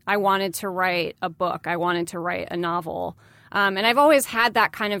like I wanted to write a book. I wanted to write a novel. And I've always had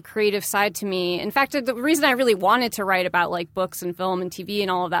that kind of creative side to me. In fact, the reason I really wanted to write about, like, books and film and TV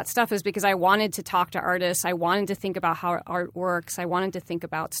and all of that stuff is because I wanted to talk to artists. I wanted to think about how art works. I wanted to think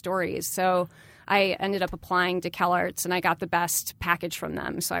about stories. So I ended up applying to CalArts, and I got the best package from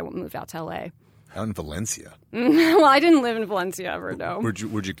them. So I moved out to L.A. Out in Valencia. Well, I didn't live in Valencia ever, no.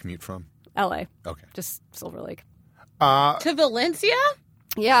 Where'd you commute from? L.A. Okay. Just Silver Lake. To Valencia?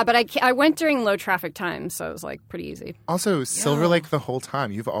 Yeah, but I went during low traffic times, so it was, like, pretty easy. Also, Silver Lake the whole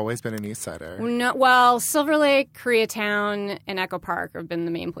time. You've always been an East Sider. No, well, Silver Lake, Koreatown, and Echo Park have been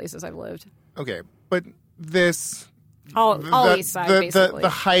the main places I've lived. Okay, but this... All East Side, basically. The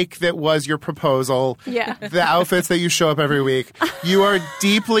hike that was your proposal, yeah. The outfits that you show up every week, you are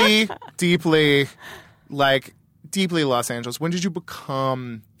deeply, deeply, like, deeply Los Angeles. When did you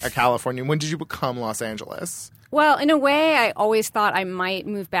become a Californian? When did you become Los Angeles? Well, in a way, I always thought I might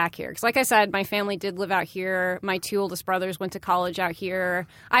move back here. Because like I said, my family did live out here. My 2 oldest brothers went to college out here.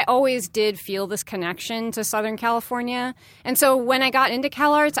 I always did feel this connection to Southern California. And so when I got into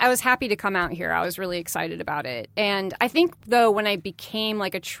CalArts, I was happy to come out here. I was really excited about it. And I think, though, when I became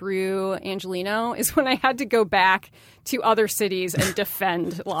like a true Angelino is when I had to go back to other cities and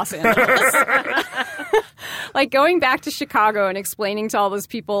defend Los Angeles. Like going back to Chicago and explaining to all those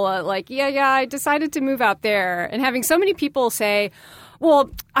people, I decided to move out there. And having so many people say, well,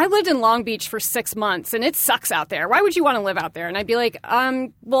 I lived in Long Beach for 6 months and it sucks out there. Why would you want to live out there? And I'd be like,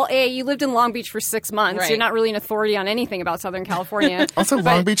 well, A, you lived in Long Beach for 6 months. Right. You're not really an authority on anything about Southern California. Also,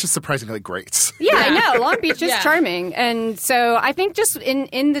 Long Beach is surprisingly great. Yeah, I know. Long Beach is Yeah. charming. And so I think just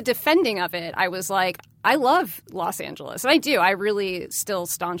in the defending of it, I was like, I love Los Angeles. And I do. I really still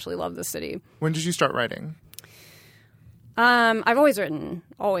staunchly love the city. When did you start writing? I've always written.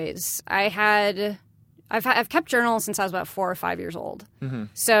 Always. I've kept journals since I was about 4 or 5 years old. Mm-hmm.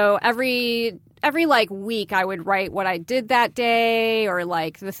 So every week I would write what I did that day or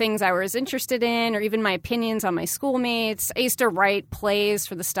like the things I was interested in or even my opinions on my schoolmates. I used to write plays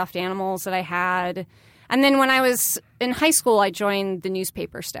for the stuffed animals that I had. And then when I was in high school, I joined the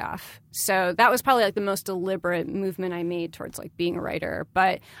newspaper staff. So that was probably like the most deliberate movement I made towards like being a writer.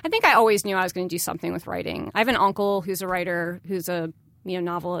 But I think I always knew I was going to do something with writing. I have an uncle who's a writer, who's a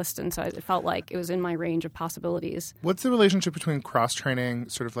novelist, and so it felt like it was in my range of possibilities. What's the relationship between cross-training,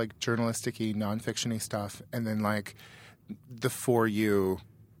 sort of like journalistic-y, non-fiction-y stuff, and then like the For You,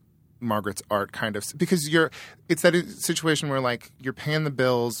 Margaret's art kind of? Because it's that situation where like you're paying the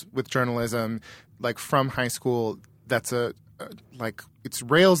bills with journalism, like from high school. That's like it's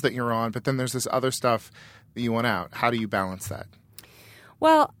rails that you're on, but then there's this other stuff that you want out. How do you balance that?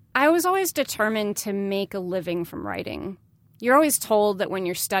 Well, I was always determined to make a living from writing. You're always told that when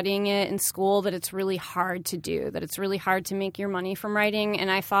you're studying it in school that it's really hard to do, that it's really hard to make your money from writing. And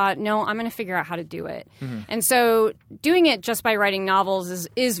I thought, no, I'm going to figure out how to do it. Mm-hmm. And so doing it just by writing novels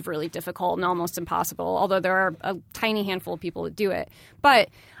is really difficult and almost impossible, although there are a tiny handful of people that do it. But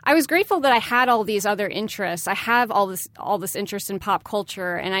I was grateful that I had all these other interests. I have all this interest in pop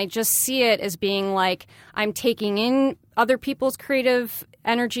culture, and I just see it as being like I'm taking in other people's creative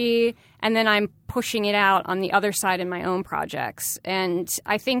energy and then I'm pushing it out on the other side in my own projects. And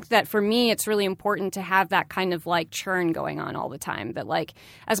I think that for me, it's really important to have that kind of like churn going on all the time. That like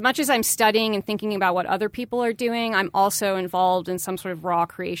as much as I'm studying and thinking about what other people are doing, I'm also involved in some sort of raw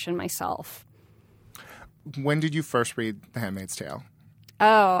creation myself. When did you first read The Handmaid's Tale?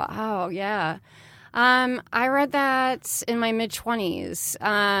 Oh, yeah. I read that in my mid-20s,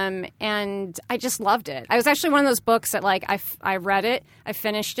 and I just loved it. I was actually one of those books that, like, I read it, I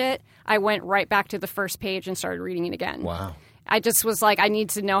finished it, I went right back to the first page and started reading it again. Wow. I just was like, I need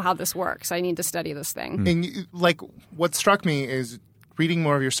to know how this works. I need to study this thing. And, like, what struck me is reading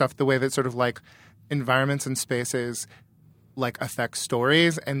more of your stuff, the way that sort of, like, environments and spaces like affect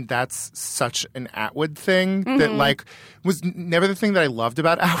stories, and that's such an Atwood thing that like was never the thing that I loved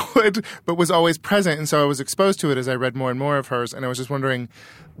about Atwood, but was always present, and so I was exposed to it as I read more and more of hers. And I was just wondering,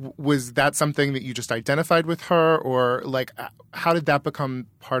 was that something that you just identified with her, or like how did that become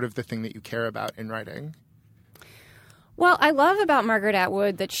part of the thing that you care about in writing? Well, I love about Margaret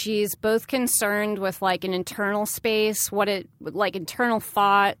Atwood that she's both concerned with like an internal space, like internal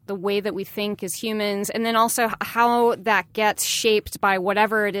thought, the way that we think as humans, and then also how that gets shaped by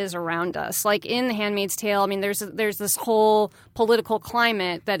whatever it is around us. Like in The Handmaid's Tale, I mean, there's this whole political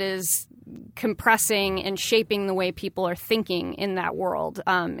climate that is compressing and shaping the way people are thinking in that world,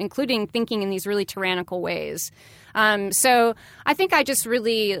 including thinking in these really tyrannical ways. So I think I just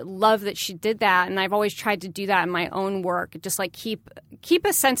really love that she did that, and I've always tried to do that in my own work. Just like keep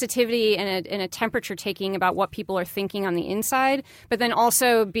a sensitivity and a temperature taking about what people are thinking on the inside, but then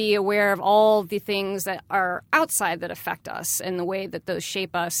also be aware of all the things that are outside that affect us and the way that those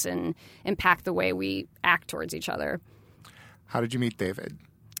shape us and impact the way we act towards each other. How did you meet David?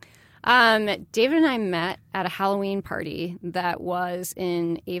 David and I met at a Halloween party that was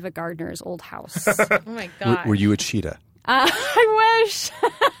in Ava Gardner's old house. Oh my God. Were you a cheetah? I wish.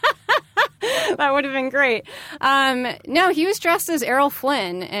 That would have been great. No, he was dressed as Errol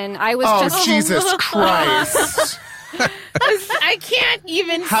Flynn, and I was just... Jesus Christ. I can't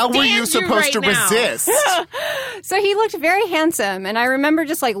even How were you stand supposed right to now. resist? So he looked very handsome, and I remember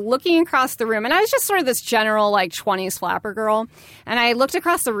just like looking across the room, and I was just sort of this general like 20s flapper girl, and I looked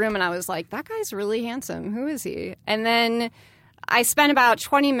across the room and I was like, that guy's really handsome. Who is he? And then I spent about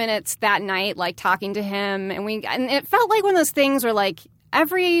 20 minutes that night like talking to him, and it felt like one of those things where like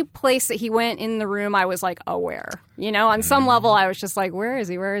every place that he went in the room, I was like aware. On some level, I was just like, where is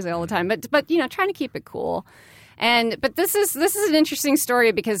he? Where is he all the time? But trying to keep it cool. But this is an interesting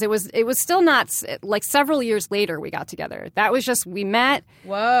story because it was still not like several years later we got together. That was just we met.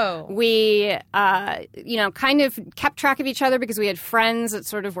 Whoa. We kind of kept track of each other because we had friends that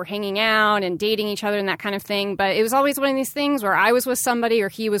sort of were hanging out and dating each other and that kind of thing. But it was always one of these things where I was with somebody or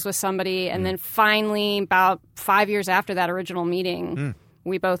he was with somebody, and then finally about 5 years after that original meeting,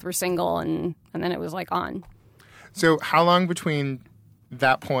 we both were single, and then it was like on. So how long between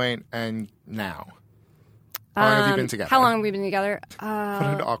that point and now? How long have you been together? How long have we been together? What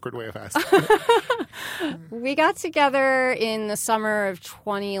an awkward way of asking. We got together in the summer of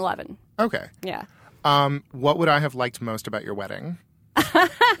 2011. Okay. Yeah. What would I have liked most about your wedding? The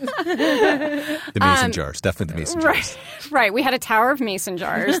mason jars. Definitely the mason jars. Right. We had a tower of mason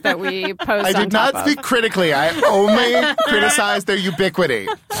jars that we posed I did not speak critically. I only criticized their ubiquity.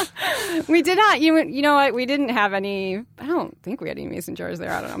 We did not. You know what? We didn't have any. I don't think we had any mason jars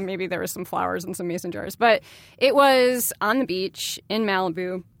there. I don't know. Maybe there were some flowers and some mason jars. But it was on the beach in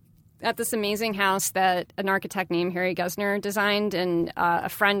Malibu at this amazing house that an architect named Harry Gesner designed. And a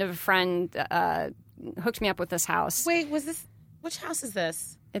friend of a friend hooked me up with this house. Wait, which house is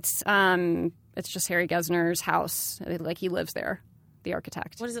this? It's just Harry Gesner's house. Like, he lives there, the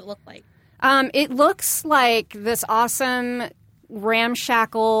architect. What does it look like? It looks like this awesome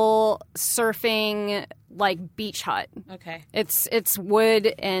ramshackle surfing like beach hut. Okay. It's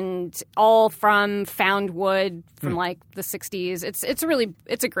wood and all from found wood from like the 60s.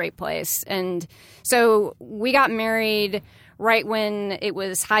 It's a great place. And so we got married right when it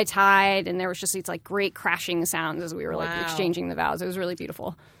was high tide, and there was just these like great crashing sounds as we were like exchanging the vows. It was really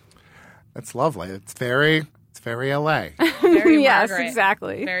beautiful. That's lovely. It's very LA. Very yes, Margaret.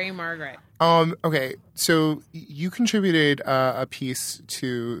 exactly. Very Margaret. Okay, so you contributed a piece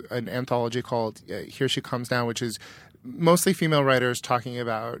to an anthology called Here She Comes Now, which is mostly female writers talking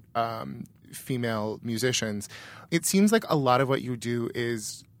about female musicians. It seems like a lot of what you do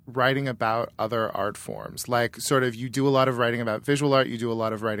is writing about other art forms. Like, sort of, you do a lot of writing about visual art, you do a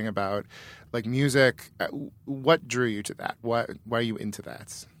lot of writing about like music. What drew you to that? Why are you into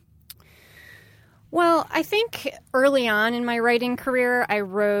that? Well, I think early on in my writing career, I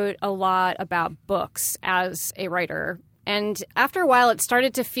wrote a lot about books as a writer. And after a while, it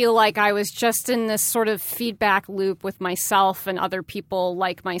started to feel like I was just in this sort of feedback loop with myself and other people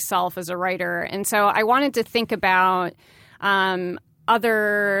like myself as a writer. And so I wanted to think about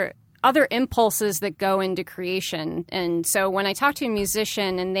other impulses that go into creation. And so when I talk to a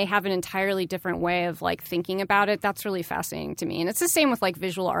musician and they have an entirely different way of like thinking about it, that's really fascinating to me. And it's the same with like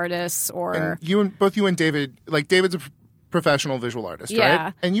visual artists or both you and David, like David's a professional visual artist,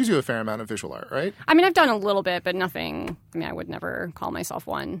 right? And you do a fair amount of visual art, right? I mean, I've done a little bit, but nothing. I mean, I would never call myself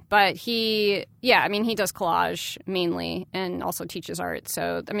one. But he does collage mainly and also teaches art.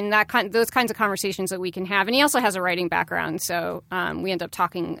 So, I mean, those kinds of conversations that we can have. And he also has a writing background. So we end up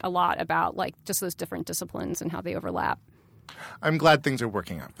talking a lot about like just those different disciplines and how they overlap. I'm glad things are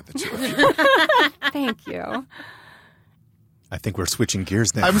working out for the two of you. Thank you. I think we're switching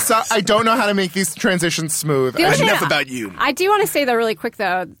gears now. I don't know how to make these transitions smooth. Enough about you. I do want to say, though, really quick,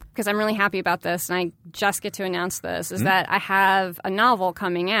 though, because I'm really happy about this, and I just get to announce this, is that I have a novel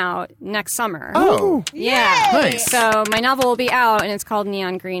coming out next summer. Oh. Yeah. Nice. So my novel will be out, and it's called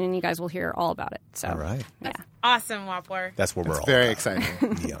Neon Green, and you guys will hear all about it. So, all right. Yeah. Awesome, Wappler. That's what we're all very about.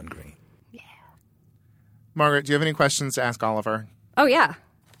 exciting. Neon Green. Yeah. Margaret, do you have any questions to ask Oliver? Oh, yeah.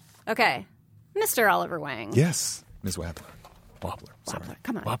 Okay. Mr. Oliver Wang. Yes, Ms. Wappler. Wappler. Sorry. Wappler.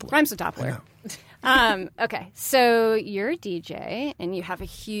 Come on. Wappler. Rhymes with Doppler. Okay. So you're a DJ and you have a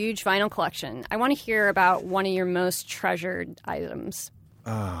huge vinyl collection. I want to hear about one of your most treasured items.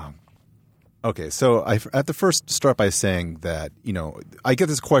 Okay. So I have to first start by saying that, I get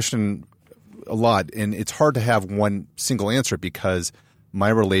this question a lot, and it's hard to have one single answer because my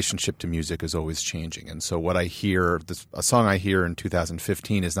relationship to music is always changing. And so what I hear, a song I hear in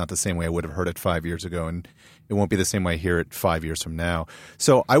 2015 is not the same way I would have heard it 5 years ago, and it won't be the same way I hear it 5 years from now.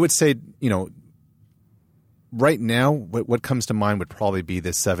 So I would say, right now, what comes to mind would probably be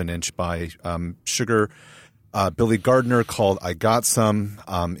this 7-inch by Sugar, Billy Gardner, called I Got Some.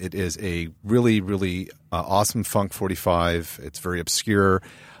 It is a really, really awesome funk 45. It's very obscure.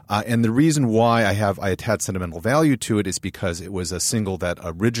 And the reason why I attach sentimental value to it is because it was a single that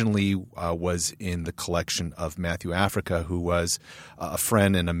originally was in the collection of Matthew Africa, who was a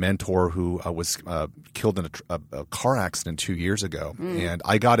friend and a mentor who was killed in a car accident 2 years ago. And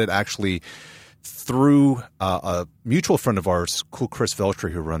I got it actually through a mutual friend of ours, cool Chris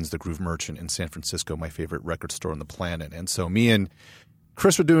Veltri, who runs the Groove Merchant in San Francisco, my favorite record store on the planet. And so me and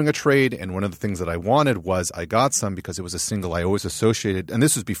Chris were doing a trade, and one of the things that I wanted was I got some because it was a single I always associated, and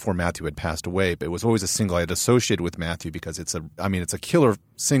this was before Matthew had passed away, but it was always a single I had associated with Matthew because it's a killer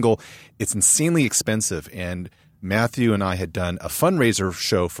single. It's insanely expensive, and Matthew and I had done a fundraiser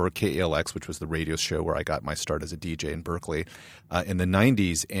show for KALX, which was the radio show where I got my start as a DJ in Berkeley in the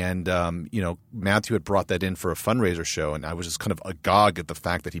 90s. And, Matthew had brought that in for a fundraiser show, and I was just kind of agog at the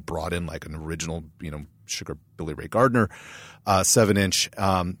fact that he brought in like an original, Sugar Billy Ray Gardner 7-inch.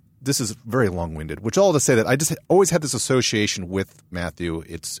 This is very long-winded, which all to say that I just always had this association with Matthew.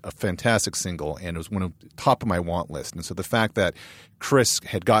 It's a fantastic single, and it was one of the top of my want list. And so the fact that Chris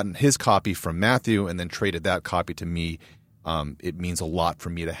had gotten his copy from Matthew and then traded that copy to me, it means a lot for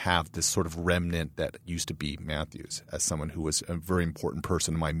me to have this sort of remnant that used to be Matthew's as someone who was a very important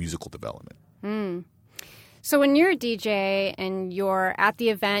person in my musical development. So when you're a DJ and you're at the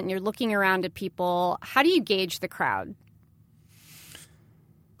event and you're looking around at people, how do you gauge the crowd?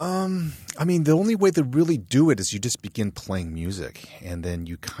 The only way to really do it is you just begin playing music, and then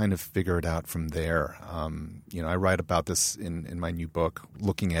you kind of figure it out from there. I write about this in my new book,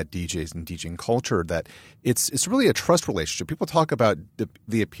 looking at DJs and DJing culture, that it's really a trust relationship. People talk about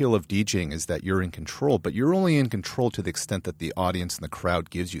the appeal of DJing is that you're in control, but you're only in control to the extent that the audience and the crowd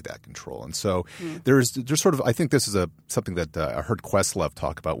gives you that control. And so there's sort of, I think this is something that I heard Questlove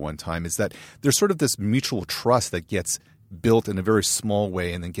talk about one time, is that there's sort of this mutual trust that gets built in a very small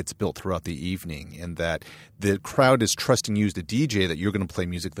way and then gets built throughout the evening, and that the crowd is trusting you as the DJ that you're going to play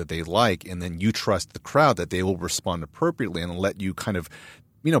music that they like, and then you trust the crowd that they will respond appropriately and let you kind of,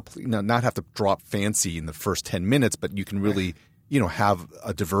 not have to drop fancy in the first 10 minutes, but you can really have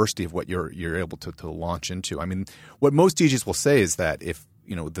a diversity of what you're able to launch into. I mean, what most DJs will say is that if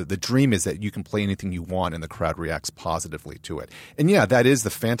the dream is that you can play anything you want and the crowd reacts positively to it. And yeah, that is the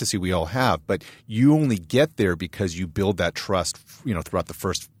fantasy we all have, but you only get there because you build that trust, throughout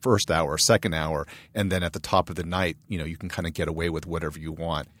the first hour, second hour, and then at the top of the night, you can kind of get away with whatever you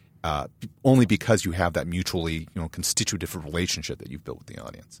want, only because you have that mutually, constitutive relationship that you've built with the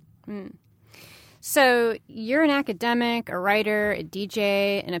audience. So you're an academic, a writer, a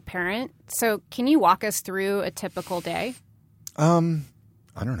DJ, and a parent. So can you walk us through a typical day?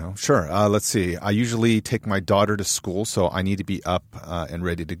 I don't know. Sure. Let's see. I usually take my daughter to school, so I need to be up and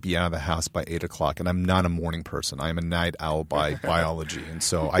ready to be out of the house by 8 o'clock. And I'm not a morning person. I'm a night owl by biology. And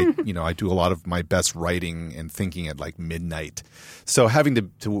so I do a lot of my best writing and thinking at like midnight. So having to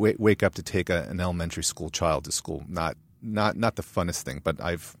wake up to take an elementary school child to school, not the funnest thing, but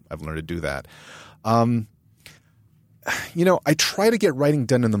I've learned to do that. I try to get writing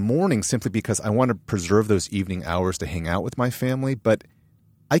done in the morning simply because I want to preserve those evening hours to hang out with my family. But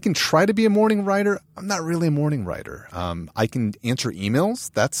I can try to be a morning writer. I'm not really a morning writer. I can answer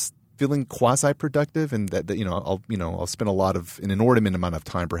emails. That's feeling quasi-productive, and that I'll spend an inordinate amount of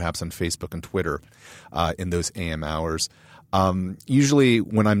time perhaps on Facebook and Twitter in those AM hours. Usually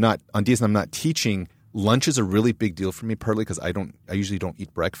when I'm not on days I'm not teaching, lunch is a really big deal for me, partly because I usually don't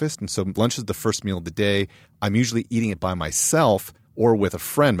eat breakfast. And so lunch is the first meal of the day. I'm usually eating it by myself or with a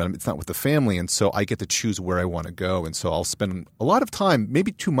friend, but it's not with the family. And so I get to choose where I want to go. And so I'll spend a lot of time,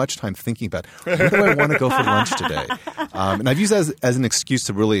 maybe too much time, thinking about where do I want to go for lunch today? And I've used that as an excuse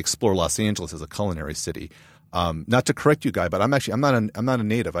to really explore Los Angeles as a culinary city. Not to correct you, Guy, but I'm not a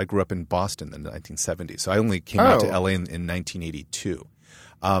native. I grew up in Boston in the 1970s. So I only came out to LA in 1982.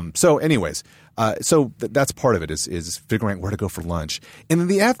 That's part of it is figuring out where to go for lunch. And then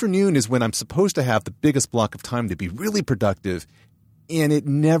the afternoon is when I'm supposed to have the biggest block of time to be really productive, and it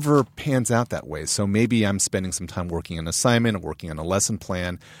never pans out that way. So maybe I'm spending some time working on an assignment or working on a lesson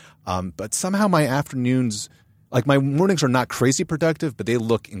plan. But somehow my afternoons, like my mornings are not crazy productive, but they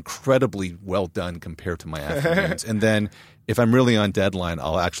look incredibly well done compared to my afternoons. And then if I'm really on deadline,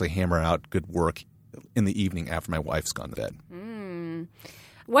 I'll actually hammer out good work in the evening after my wife's gone to bed.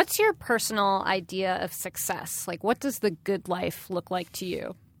 What's your personal idea of success? Like, what does the good life look like to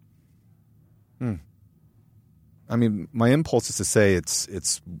you? I mean, my impulse is to say it's.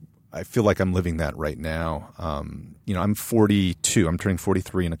 I feel like I'm living that right now. I'm 42. I'm turning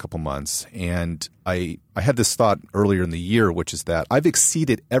 43 in a couple months, and I had this thought earlier in the year, which is that I've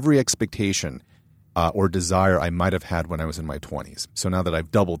exceeded every expectation or desire I might have had when I was in my 20s. So now that I've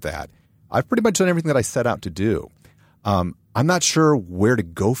doubled that, I've pretty much done everything that I set out to do. I'm not sure where to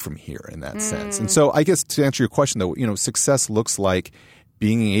go from here in that sense. And so I guess to answer your question, though, success looks like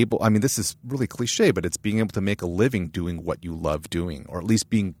being able – I mean, this is really cliche, but it's being able to make a living doing what you love doing, or at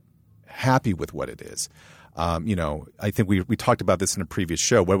least being happy with what it is. I think we talked about this in a previous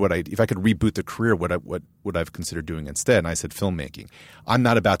show. What would I, if I could reboot the career, what would I consider doing instead? And I said filmmaking. I'm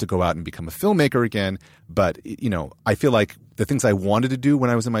not about to go out and become a filmmaker again, but I feel like the things I wanted to do when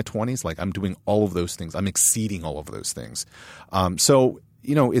I was in my 20s, like I'm doing all of those things. I'm exceeding all of those things. I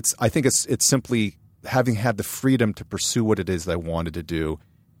think it's simply having had the freedom to pursue what it is that I wanted to do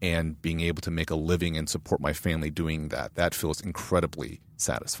and being able to make a living and support my family doing that. That feels incredibly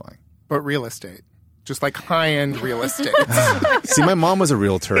satisfying. But real estate. Just like high-end real estate. See, my mom was a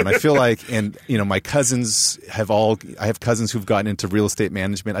realtor, and I feel like, my cousins I have cousins who've gotten into real estate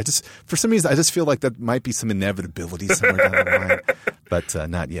management. For some reason, I just feel like that might be some inevitability somewhere down the line, but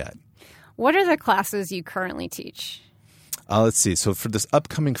not yet. What are the classes you currently teach? Let's see. So for this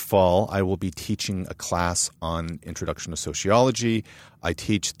upcoming fall, I will be teaching a class on Introduction to Sociology. I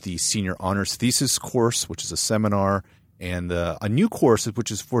teach the Senior Honors Thesis course, which is a seminar, and a new course,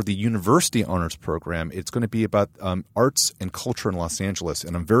 which is for the University Honors Program. It's going to be about arts and culture in Los Angeles,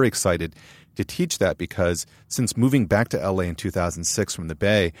 and I'm very excited to teach that because since moving back to LA in 2006 from the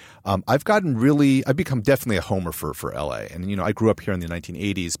Bay, I've become definitely a homer for LA. And, I grew up here in the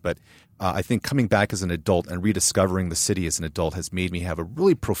 1980s, but I think coming back as an adult and rediscovering the city as an adult has made me have a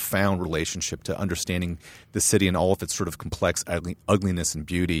really profound relationship to understanding the city and all of its sort of complex ugliness and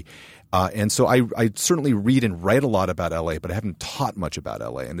beauty. And so I certainly read and write a lot about LA, but I haven't taught much about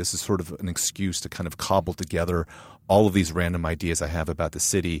LA. And this is sort of an excuse to kind of cobble together all of these random ideas I have about the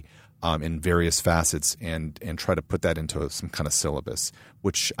city in various facets and try to put that into some kind of syllabus,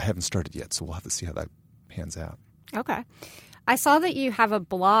 which I haven't started yet. So we'll have to see how that pans out. Okay. I saw that you have a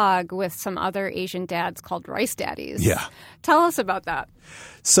blog with some other Asian dads called Rice Daddies. Yeah. Tell us about that.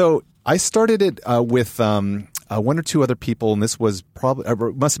 So I started it with one or two other people, and this was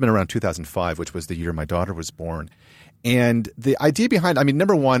must have been around 2005, which was the year my daughter was born. And the idea behind,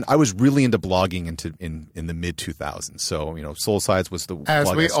 number one, I was really into blogging in the mid 2000s. So, Soul Sides was the as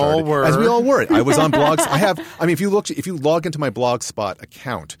blog we I started. all were. As we all were. I was on blogs. If you log into my Blogspot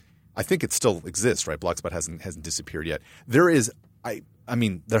account, I think it still exists, right? Blogspot hasn't disappeared yet. There has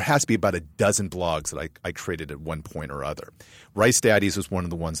to be about a dozen blogs that I created at one point or other. Rice Daddies was one of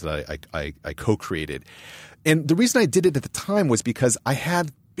the ones that I co-created. And the reason I did it at the time was because I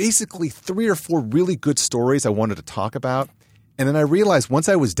had basically 3 or 4 really good stories I wanted to talk about. And then I realized once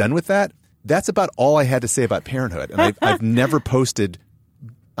I was done with that, that's about all I had to say about parenthood. And I've never posted,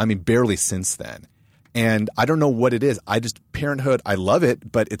 barely since then. And I don't know what it is. Parenthood, I love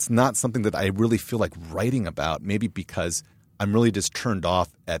it, but it's not something that I really feel like writing about, maybe because I'm really just turned off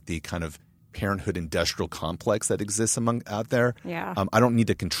at the kind of parenthood industrial complex that exists out there. Yeah. I don't need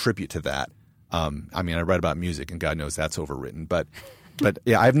to contribute to that. I write about music, and God knows that's overwritten. But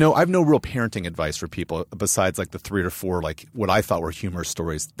yeah, I have no real parenting advice for people besides like the 3 or 4 like what I thought were humorous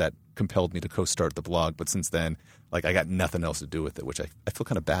stories that compelled me to co-start the blog. But since then, like I got nothing else to do with it, which I feel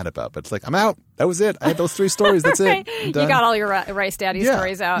kind of bad about. But it's like I'm out. That was it. I had those 3 stories. That's it. You got all your Rice Daddy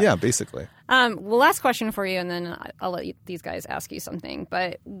stories out. Yeah, basically. Last question for you, and then I'll let these guys ask you something.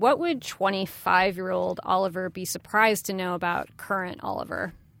 But what would 25-year-old Oliver be surprised to know about current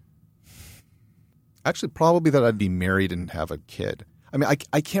Oliver? Actually, probably that I'd be married and have a kid.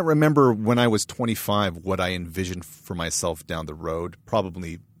 I can't remember when I was 25 what I envisioned for myself down the road.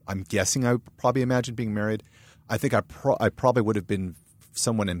 Probably, I'm guessing I would probably imagine being married. I think I probably would have been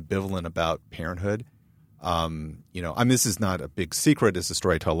someone ambivalent about parenthood. This is not a big secret. It's a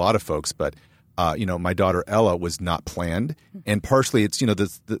story I tell a lot of folks, but my daughter Ella was not planned, and partially it's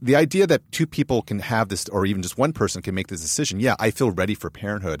the idea that 2 people can have this, or even just one person can make this decision. Yeah, I feel ready for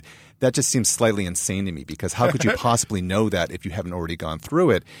parenthood. That just seems slightly insane to me because how could you possibly know that if you haven't already gone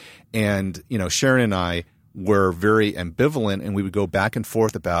through it? And Sharon and I were very ambivalent, and we would go back and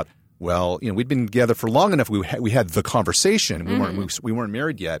forth about. Well, we'd been together for long enough. We had the conversation. We weren't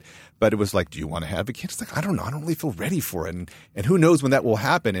married yet, but it was like, do you want to have a kid? It's like, I don't know. I don't really feel ready for it, and who knows when that will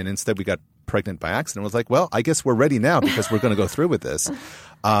happen? And instead, we got pregnant by accident. It was like, well, I guess we're ready now because we're going to go through with this.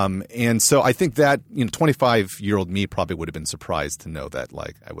 And so I think that 25-year-old me probably would have been surprised to know that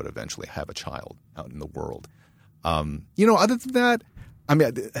like I would eventually have a child out in the world. Other than that,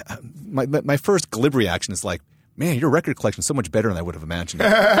 my first glib reaction is like, man, your record collection is so much better than I would have imagined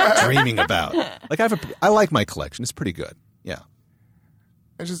dreaming about. Like I like my collection. It's pretty good. Yeah.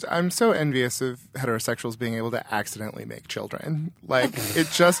 I'm so envious of heterosexuals being able to accidentally make children. Like, it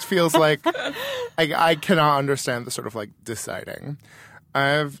just feels like I cannot understand the sort of like deciding. I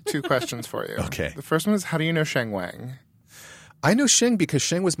have 2 questions for you. Okay. The first one is, how do you know Sheng Wang? I know Sheng because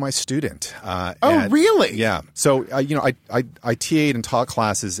Sheng was my student. Really? Yeah. So, I TA'd and taught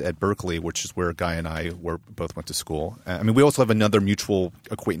classes at Berkeley, which is where Guy and I both went to school. I mean, we also have another mutual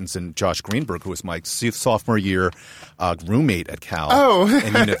acquaintance in Josh Greenberg, who was my sophomore year roommate at Cal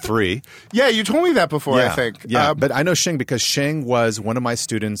in Unit 3. Yeah, you told me that before, I think. Yeah, but I know Sheng because Sheng was one of my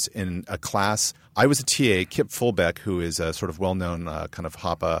students in a class. I was a TA, Kip Fulbeck, who is a sort of well-known kind of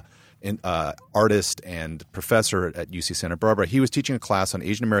Hapa artist and professor at UC Santa Barbara. He was teaching a class on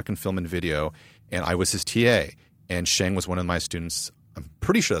Asian American film and video, and I was his TA. And Sheng was one of my students. I'm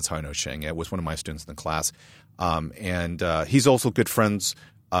pretty sure that's how I know Sheng. It was one of my students in the class. And he's also good friends.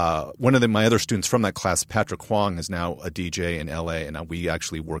 One of my other students from that class, Patrick Huang, is now a DJ in LA, and we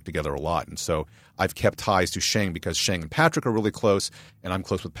actually work together a lot. And so I've kept ties to Sheng because Sheng and Patrick are really close, and I'm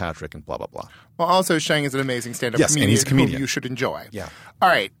close with Patrick, and blah, blah, blah. Well, also, Sheng is an amazing stand-up comedian, and he's a comedian who you should enjoy. Yeah. All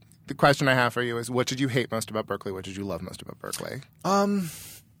right. The question I have for you is, what did you hate most about Berkeley? What did you love most about Berkeley?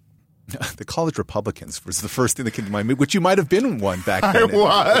 The college Republicans was the first thing that came to mind, which you might have been one back then. I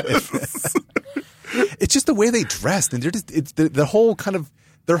was. It's just the way they dressed, and they're just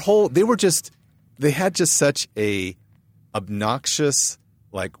they had just such a obnoxious,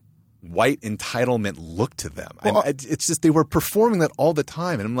 like, white entitlement look to them. Well, it's just they were performing that all the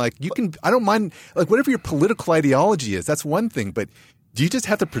time, and I'm like, I don't mind, like, whatever your political ideology is, that's one thing, but do you just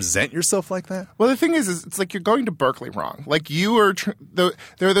have to present yourself like that? Well, the thing is it's like you're going to Berkeley wrong. Like, you are there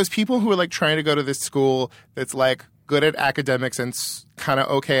are those people who are like trying to go to this school that's like good at academics and kind of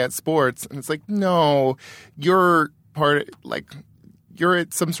okay at sports, and it's like, no, you're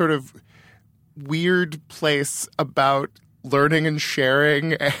at some sort of weird place about learning and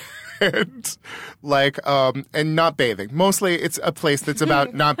sharing and like and not bathing. Mostly it's a place that's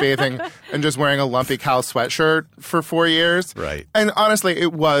about not bathing and just wearing a lumpy Cal sweatshirt for 4 years. Right. And honestly,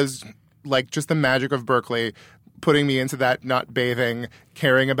 it was like just the magic of Berkeley putting me into that not bathing,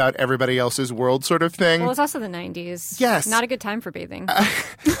 caring about everybody else's world sort of thing. Well, it's also the 90s. Yes. Not a good time for bathing.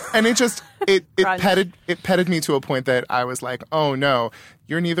 And it petted me to a point that I was like, oh no,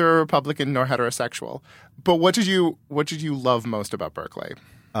 you're neither a Republican nor heterosexual. But what did you love most about Berkeley?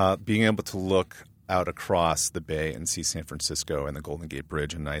 Being able to look out across the bay and see San Francisco and the Golden Gate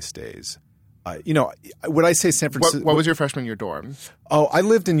Bridge on nice days. Would I say San Francisco? What was your freshman year dorm? Oh, I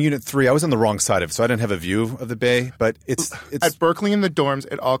lived in Unit 3. I was on the wrong side of it, so I didn't have a view of the bay. But it's at Berkeley in the dorms,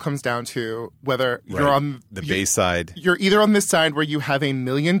 it all comes down to whether you're on the bay side. You're either on this side where you have $1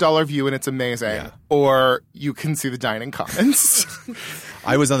 million view and it's amazing, or you can see the dining commons.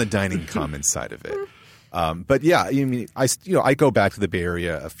 I was on the dining commons side of it. But yeah, I go back to the Bay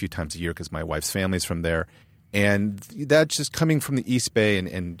Area a few times a year because my wife's family's from there. And that's just coming from the East Bay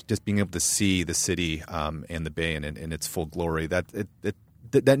and just being able to see the city and the Bay in its full glory.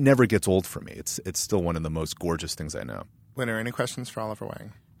 That never gets old for me. It's still one of the most gorgeous things I know. Wynter, any questions for Oliver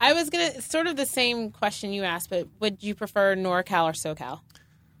Wang? I was sort of the same question you asked, but would you prefer NorCal or SoCal?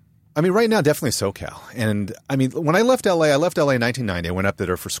 I mean, right now, definitely SoCal. And I mean, when I left LA in 1990. I went up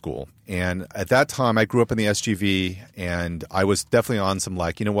there for school. And at that time, I grew up in the SGV, and I was definitely on some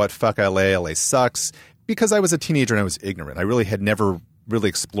like, you know what, fuck LA, LA sucks. Because I was a teenager and I was ignorant. I really had never really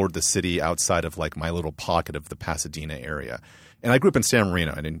explored the city outside of like my little pocket of the Pasadena area. And I grew up in San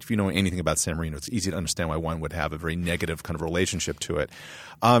Marino. And if you know anything about San Marino, it's easy to understand why one would have a very negative kind of relationship to it.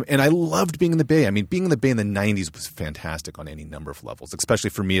 And I loved being in the Bay. I mean, being in the Bay in the 90s was fantastic on any number of levels,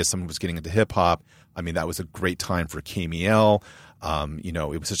 especially for me as someone who was getting into hip-hop. I mean, that was a great time for KMEL.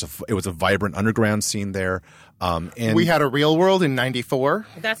 It was a vibrant underground scene there. And we had a Real World in 94.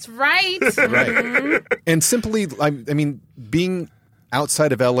 That's right. Right. And simply, I mean, being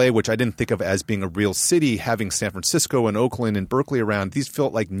outside of LA, which I didn't think of as being a real city, having San Francisco and Oakland and Berkeley around, these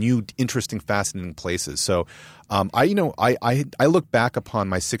felt like new, interesting, fascinating places. So, I look back upon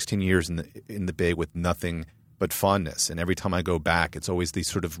my 16 years in the Bay with nothing but fondness. And every time I go back, it's always these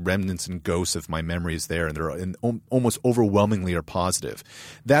sort of remnants and ghosts of my memories there, and they're almost overwhelmingly are positive.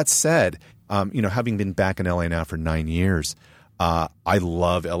 That said, having been back in LA now for 9 years, I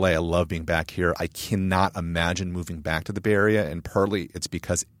love LA. I love being back here. I cannot imagine moving back to the Bay Area, and partly it's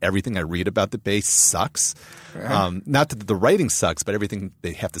because everything I read about the Bay sucks. Not that the writing sucks, but everything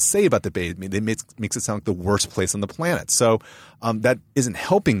they have to say about the Bay makes it sound like the worst place on the planet. So that isn't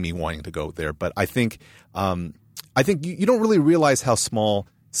helping me wanting to go there. But I think you don't really realize how small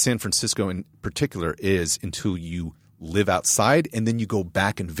San Francisco in particular is until you live outside, and then you go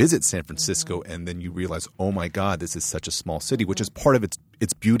back and visit San Francisco, and then you realize, oh my God, this is such a small city, which is part of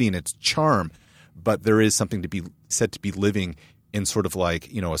its beauty and its charm. But there is something to be said to be living in sort of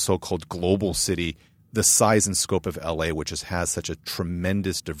like, a so-called global city the size and scope of LA, which has such a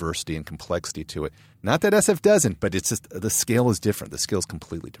tremendous diversity and complexity to it. Not that SF doesn't, but it's just the scale is different. The scale is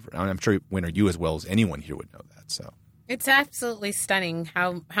completely different. I'm sure, Wynter, you as well as anyone here would know that. So it's absolutely stunning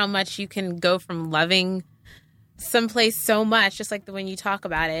how much you can go from loving someplace so much, just like when you talk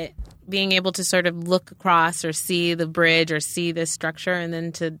about it, being able to sort of look across or see the bridge or see this structure, and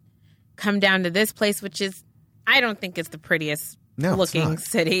then to come down to this place, which is, I don't think it's the prettiest looking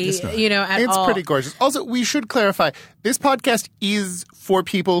city, at all. It's pretty gorgeous. Also, we should clarify, this podcast is for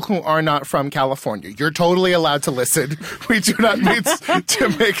people who are not from California. You're totally allowed to listen. We do not need to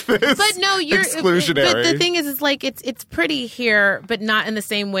make this exclusionary. But the thing is like it's pretty here, but not in the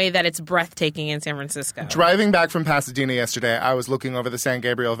same way that it's breathtaking in San Francisco. Driving back from Pasadena yesterday, I was looking over the San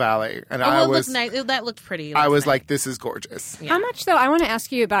Gabriel Valley, and it looked nice. That looked pretty. I was like, this is gorgeous. Yeah. How much, though, I want to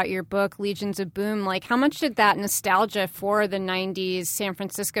ask you about your book, Legions of Boom. Like, how much did that nostalgia for the 90s San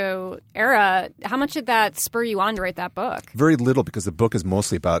Francisco era, how much did that spur you on to write that book? Very little, because the book is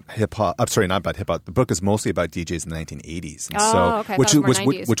mostly about hip-hop. I'm sorry, not about hip-hop. The book is mostly about DJs in the 1980s. And okay.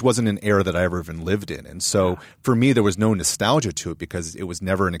 Which wasn't an era that I ever even lived in. And so for me, there was no nostalgia to it because it was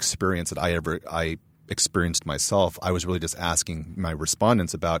never an experience that I experienced myself. I was really just asking my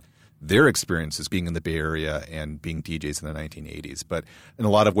respondents about their experiences being in the Bay Area and being DJs in the 1980s. But in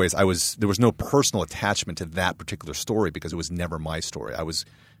a lot of ways, there was no personal attachment to that particular story because it was never my story. I was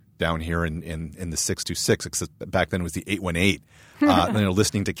down here in the 626, except back then it was the 818,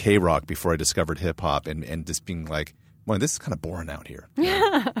 listening to K-Rock before I discovered hip-hop and just being like, well, this is kind of boring out here.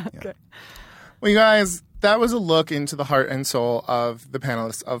 Okay. Well, you guys, that was a look into the heart and soul of the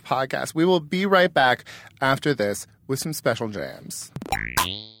panelists of podcasts. We will be right back after this with some special jams.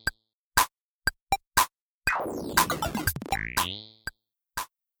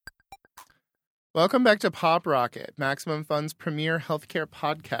 Welcome back to Pop Rocket, Maximum Fun's premier healthcare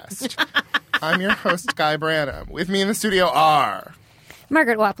podcast. I'm your host, Guy Branum. With me in the studio are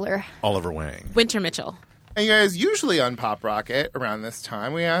Margaret Wappler, Oliver Wang, Wynter Mitchell. And you guys, usually on Pop Rocket, around this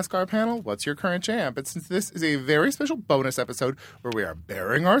time, we ask our panel, what's your current jam? But since this is a very special bonus episode where we are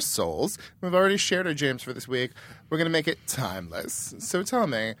bearing our souls, we've already shared our jams for this week, we're going to make it timeless. So tell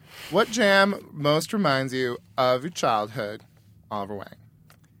me, what jam most reminds you of your childhood, Oliver Wang?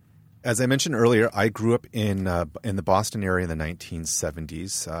 As I mentioned earlier, I grew up in the Boston area in the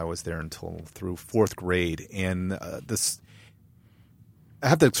 1970s. I was there through fourth grade, and I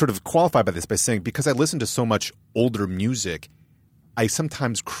have to sort of qualify by this by saying because I listen to so much older music, I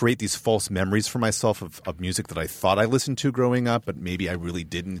sometimes create these false memories for myself of music that I thought I listened to growing up, but maybe I really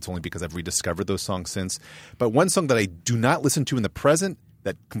didn't. It's only because I've rediscovered those songs since. But one song that I do not listen to in the present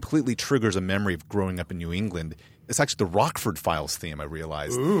that completely triggers a memory of growing up in New England, it's actually the Rockford Files theme, I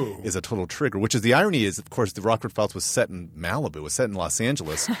realized, is a total trigger, which is the irony is, of course, the Rockford Files was set in Malibu, was set in Los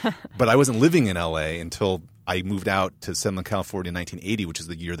Angeles, but I wasn't living in L.A. until I moved out to Southern California in 1980, which is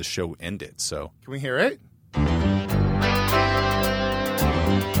the year the show ended. So, can we hear it?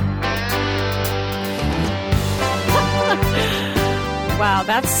 Wow,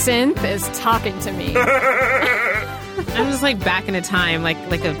 that synth is talking to me. I'm just like back in a time, like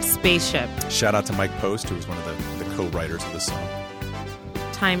a spaceship. Shout out to Mike Post, who was one of the co-writers of the song.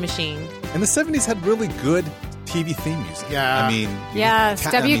 Time machine. And the 70s had really good TV theme music. Yeah. I mean... Yes,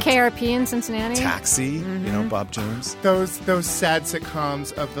 WKRP in Cincinnati. Taxi, Bob Jones. Those sad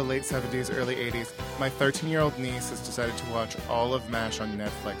sitcoms of the late 70s, early 80s. My 13-year-old niece has decided to watch all of MASH on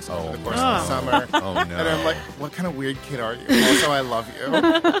Netflix over the course of the summer. Oh, no. And I'm like, what kind of weird kid are you? Also, I love you.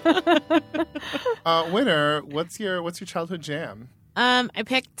 Wynter, what's your childhood jam? I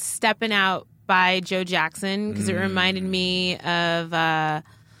picked Steppin' Out by Joe Jackson because it reminded me of...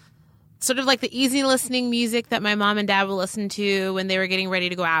 sort of like the easy listening music that my mom and dad would listen to when they were getting ready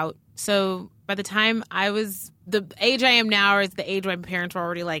to go out. So by the time I was the age I am now is the age my parents were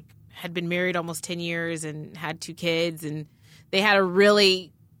already had been married almost 10 years and had 2 kids, and they had a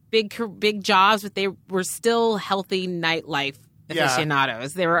really big jobs, but they were still healthy nightlife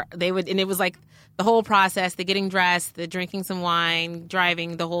aficionados. They would, and it was like the whole process, the getting dressed, the drinking some wine,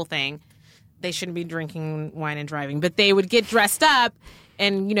 driving, the whole thing. They shouldn't be drinking wine and driving, but they would get dressed up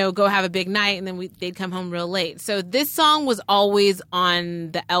and, go have a big night, and then they'd come home real late. So this song was always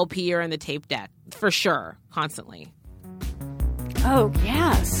on the LP or on the tape deck, for sure, constantly. Oh,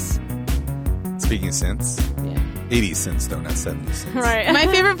 yes. Speaking of synths, 80s synths, though, not 70s synths. Right. My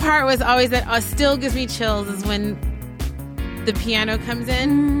favorite part was always that still gives me chills is when the piano comes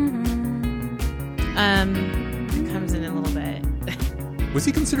in. It comes in a little bit. Was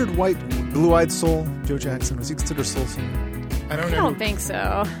he considered white, blue-eyed soul, Joe Jackson? Was he considered soul singer? I don't think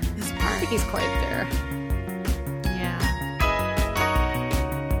so. I think he's quite there. Yeah.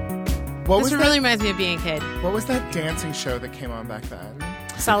 This really reminds me of being a kid. What was that dancing show that came on back then?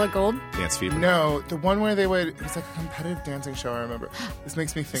 Solid Gold? Dance Fever. No, the one where it was like a competitive dancing show, I remember. This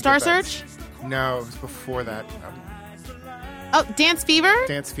makes me think Star of that. Search? No, it was before that. Oh, Dance Fever?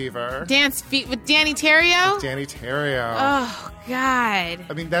 Dance Fever. With Danny Terrio? Danny Terrio. Oh, God.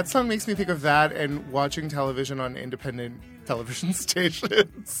 I mean, that song makes me think of that and watching television on independent television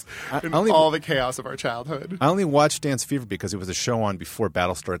stations and all the chaos of our childhood. I only watched Dance Fever because it was a show on before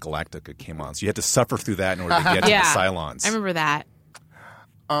Battlestar Galactica came on. So you had to suffer through that in order to get to the Cylons. I remember that.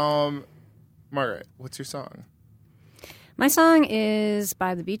 Margaret, what's your song? My song is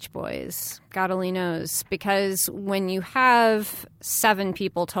by the Beach Boys, God Only Knows, because when you have 7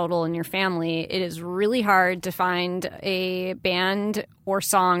 people total in your family, it is really hard to find a band or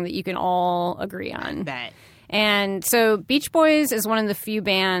song that you can all agree on. I bet. And so Beach Boys is one of the few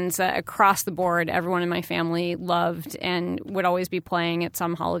bands that across the board everyone in my family loved and would always be playing at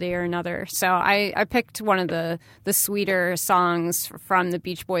some holiday or another. So I picked one of the sweeter songs from the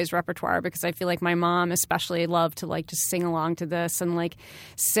Beach Boys repertoire because I feel like my mom especially loved to like just sing along to this and like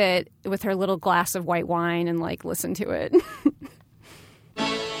sit with her little glass of white wine and like listen to it.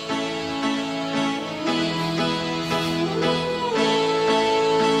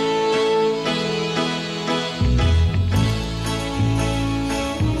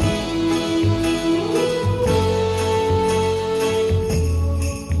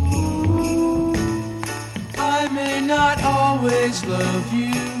 Not always love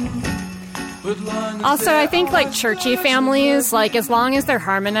you, but also, I think like churchy families, like as long as they're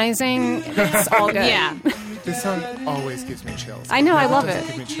harmonizing, it's all good. Yeah. This song always gives me chills. I know, I love it.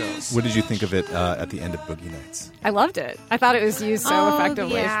 Give me chills. What did you think of it at the end of Boogie Nights? I loved it. I thought it was used so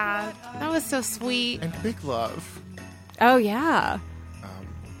effectively. Yeah, that was so sweet. And Big Love. Oh, yeah.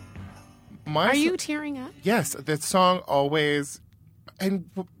 Are you tearing up? Yes, that song always... And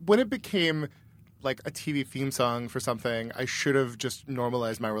when it became like a TV theme song for something, I should have just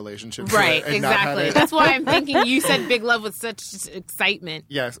normalized my relationship to right, it and exactly. not had it. That's why I'm thinking you said Big Love with such excitement.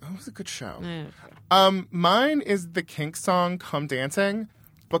 Yes, it was a good show. Okay. Mine is the Kinks song "Come Dancing"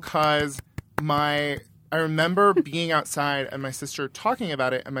 because I remember being outside and my sister talking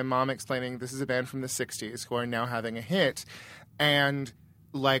about it and my mom explaining this is a band from the 60s who are now having a hit and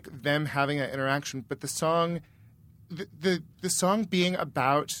like them having that interaction. But the song, the song being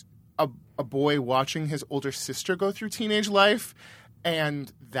about a boy watching his older sister go through teenage life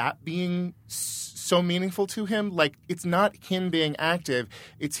and that being so meaningful to him, like it's not him being active,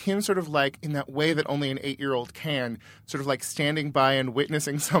 it's him sort of like in that way that only an 8-year-old can, sort of like standing by and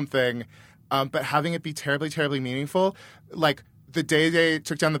witnessing something, but having it be terribly, terribly meaningful. Like the day they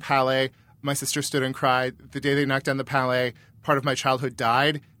took down the Palais, my sister stood and cried. The day they knocked down the Palais, part of my childhood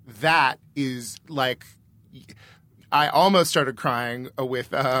died. That is like... I almost started crying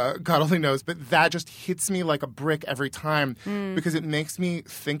with God Only Knows, but that just hits me like a brick every time because it makes me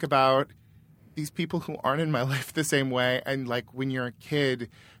think about these people who aren't in my life the same way. And like when you're a kid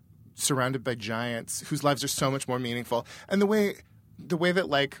surrounded by giants whose lives are so much more meaningful. And the way that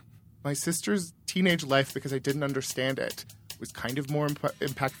like my sister's teenage life, because I didn't understand it, was kind of more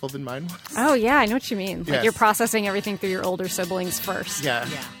impactful than mine was. Oh, yeah, I know what you mean. Like Yes. you're processing everything through your older siblings first. Yeah.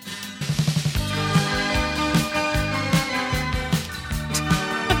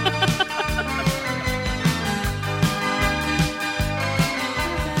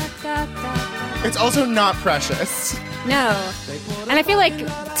 It's also not Precious. No. And I feel like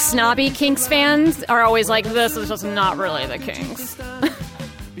snobby Kinks fans are always like, this is just not really the Kinks.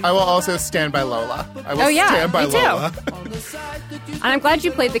 I will also stand by Lola. I will Oh, yeah, stand by me too. Lola. And I'm glad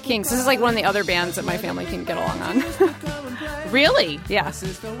you played the Kinks. This is like one of the other bands that my family can get along on. Really? Yeah.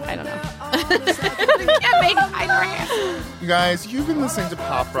 I don't know. You guys, you've been listening to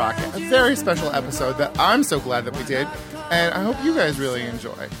Pop Rocket, a very special episode that I'm so glad that we did, and I hope you guys really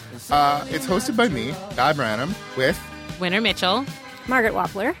enjoy. It's hosted by me, Guy Branum, with Wynter Mitchell. Margaret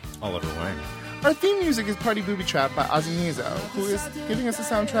Wappler. Oliver Wang. Our theme music is Party Booby Trap by Azimizo, who is giving us a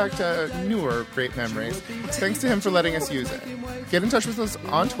soundtrack to newer great memories. Thanks to him for letting us use it. Get in touch with us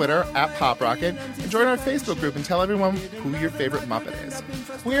on Twitter @PopRocket and join our Facebook group and tell everyone who your favorite Muppet is.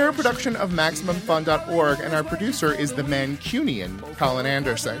 We are a production of MaximumFun.org, and our producer is the Mancunian Colin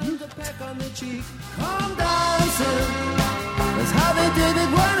Anderson. Come dancing. That's how they did it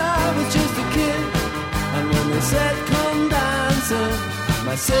when I was just a kid. And when they said come dancing,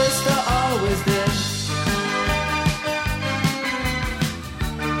 my sister always did.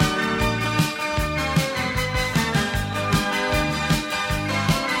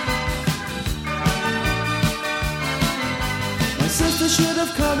 My sister should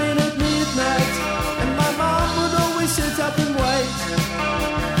have come in at midnight, and my mom would always sit up and wait.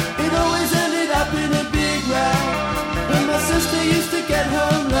 It always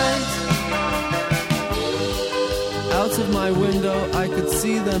I could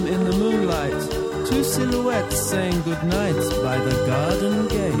see them in the moonlight, two silhouettes saying goodnight by the garden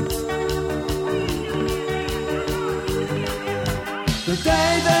gate. The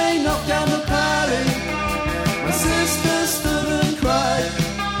day they knocked down the pally, my sister stood and cried.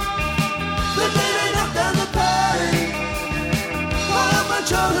 The day they knocked down the pally, part of my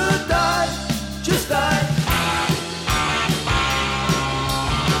childhood died, just died.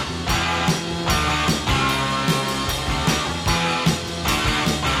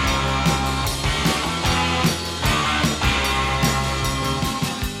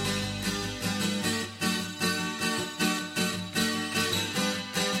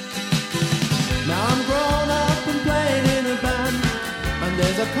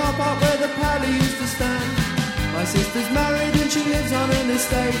 There's a car park where the pally used to stand. My sister's married and she lives on an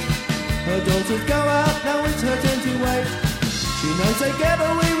estate. Her daughters go out, now it's her turn to wait. She knows they get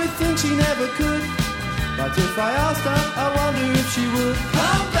away with things she never could. But if I asked her, I wonder if she would.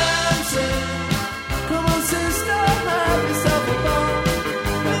 Come dancing, come on sister, have yourself a ball.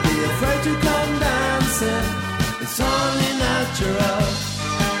 Don't be afraid to come dancing, it's only natural.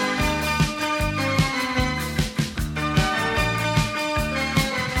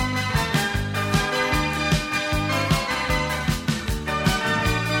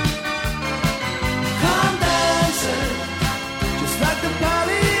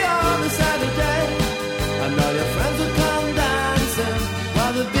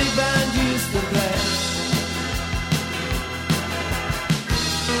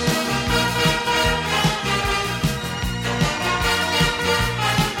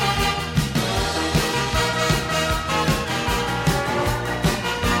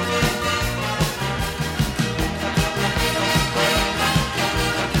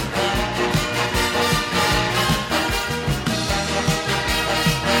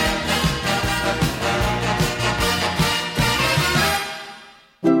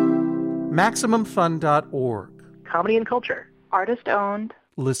 MaximumFun.org. Comedy and culture. Artist owned.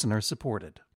 Listener supported.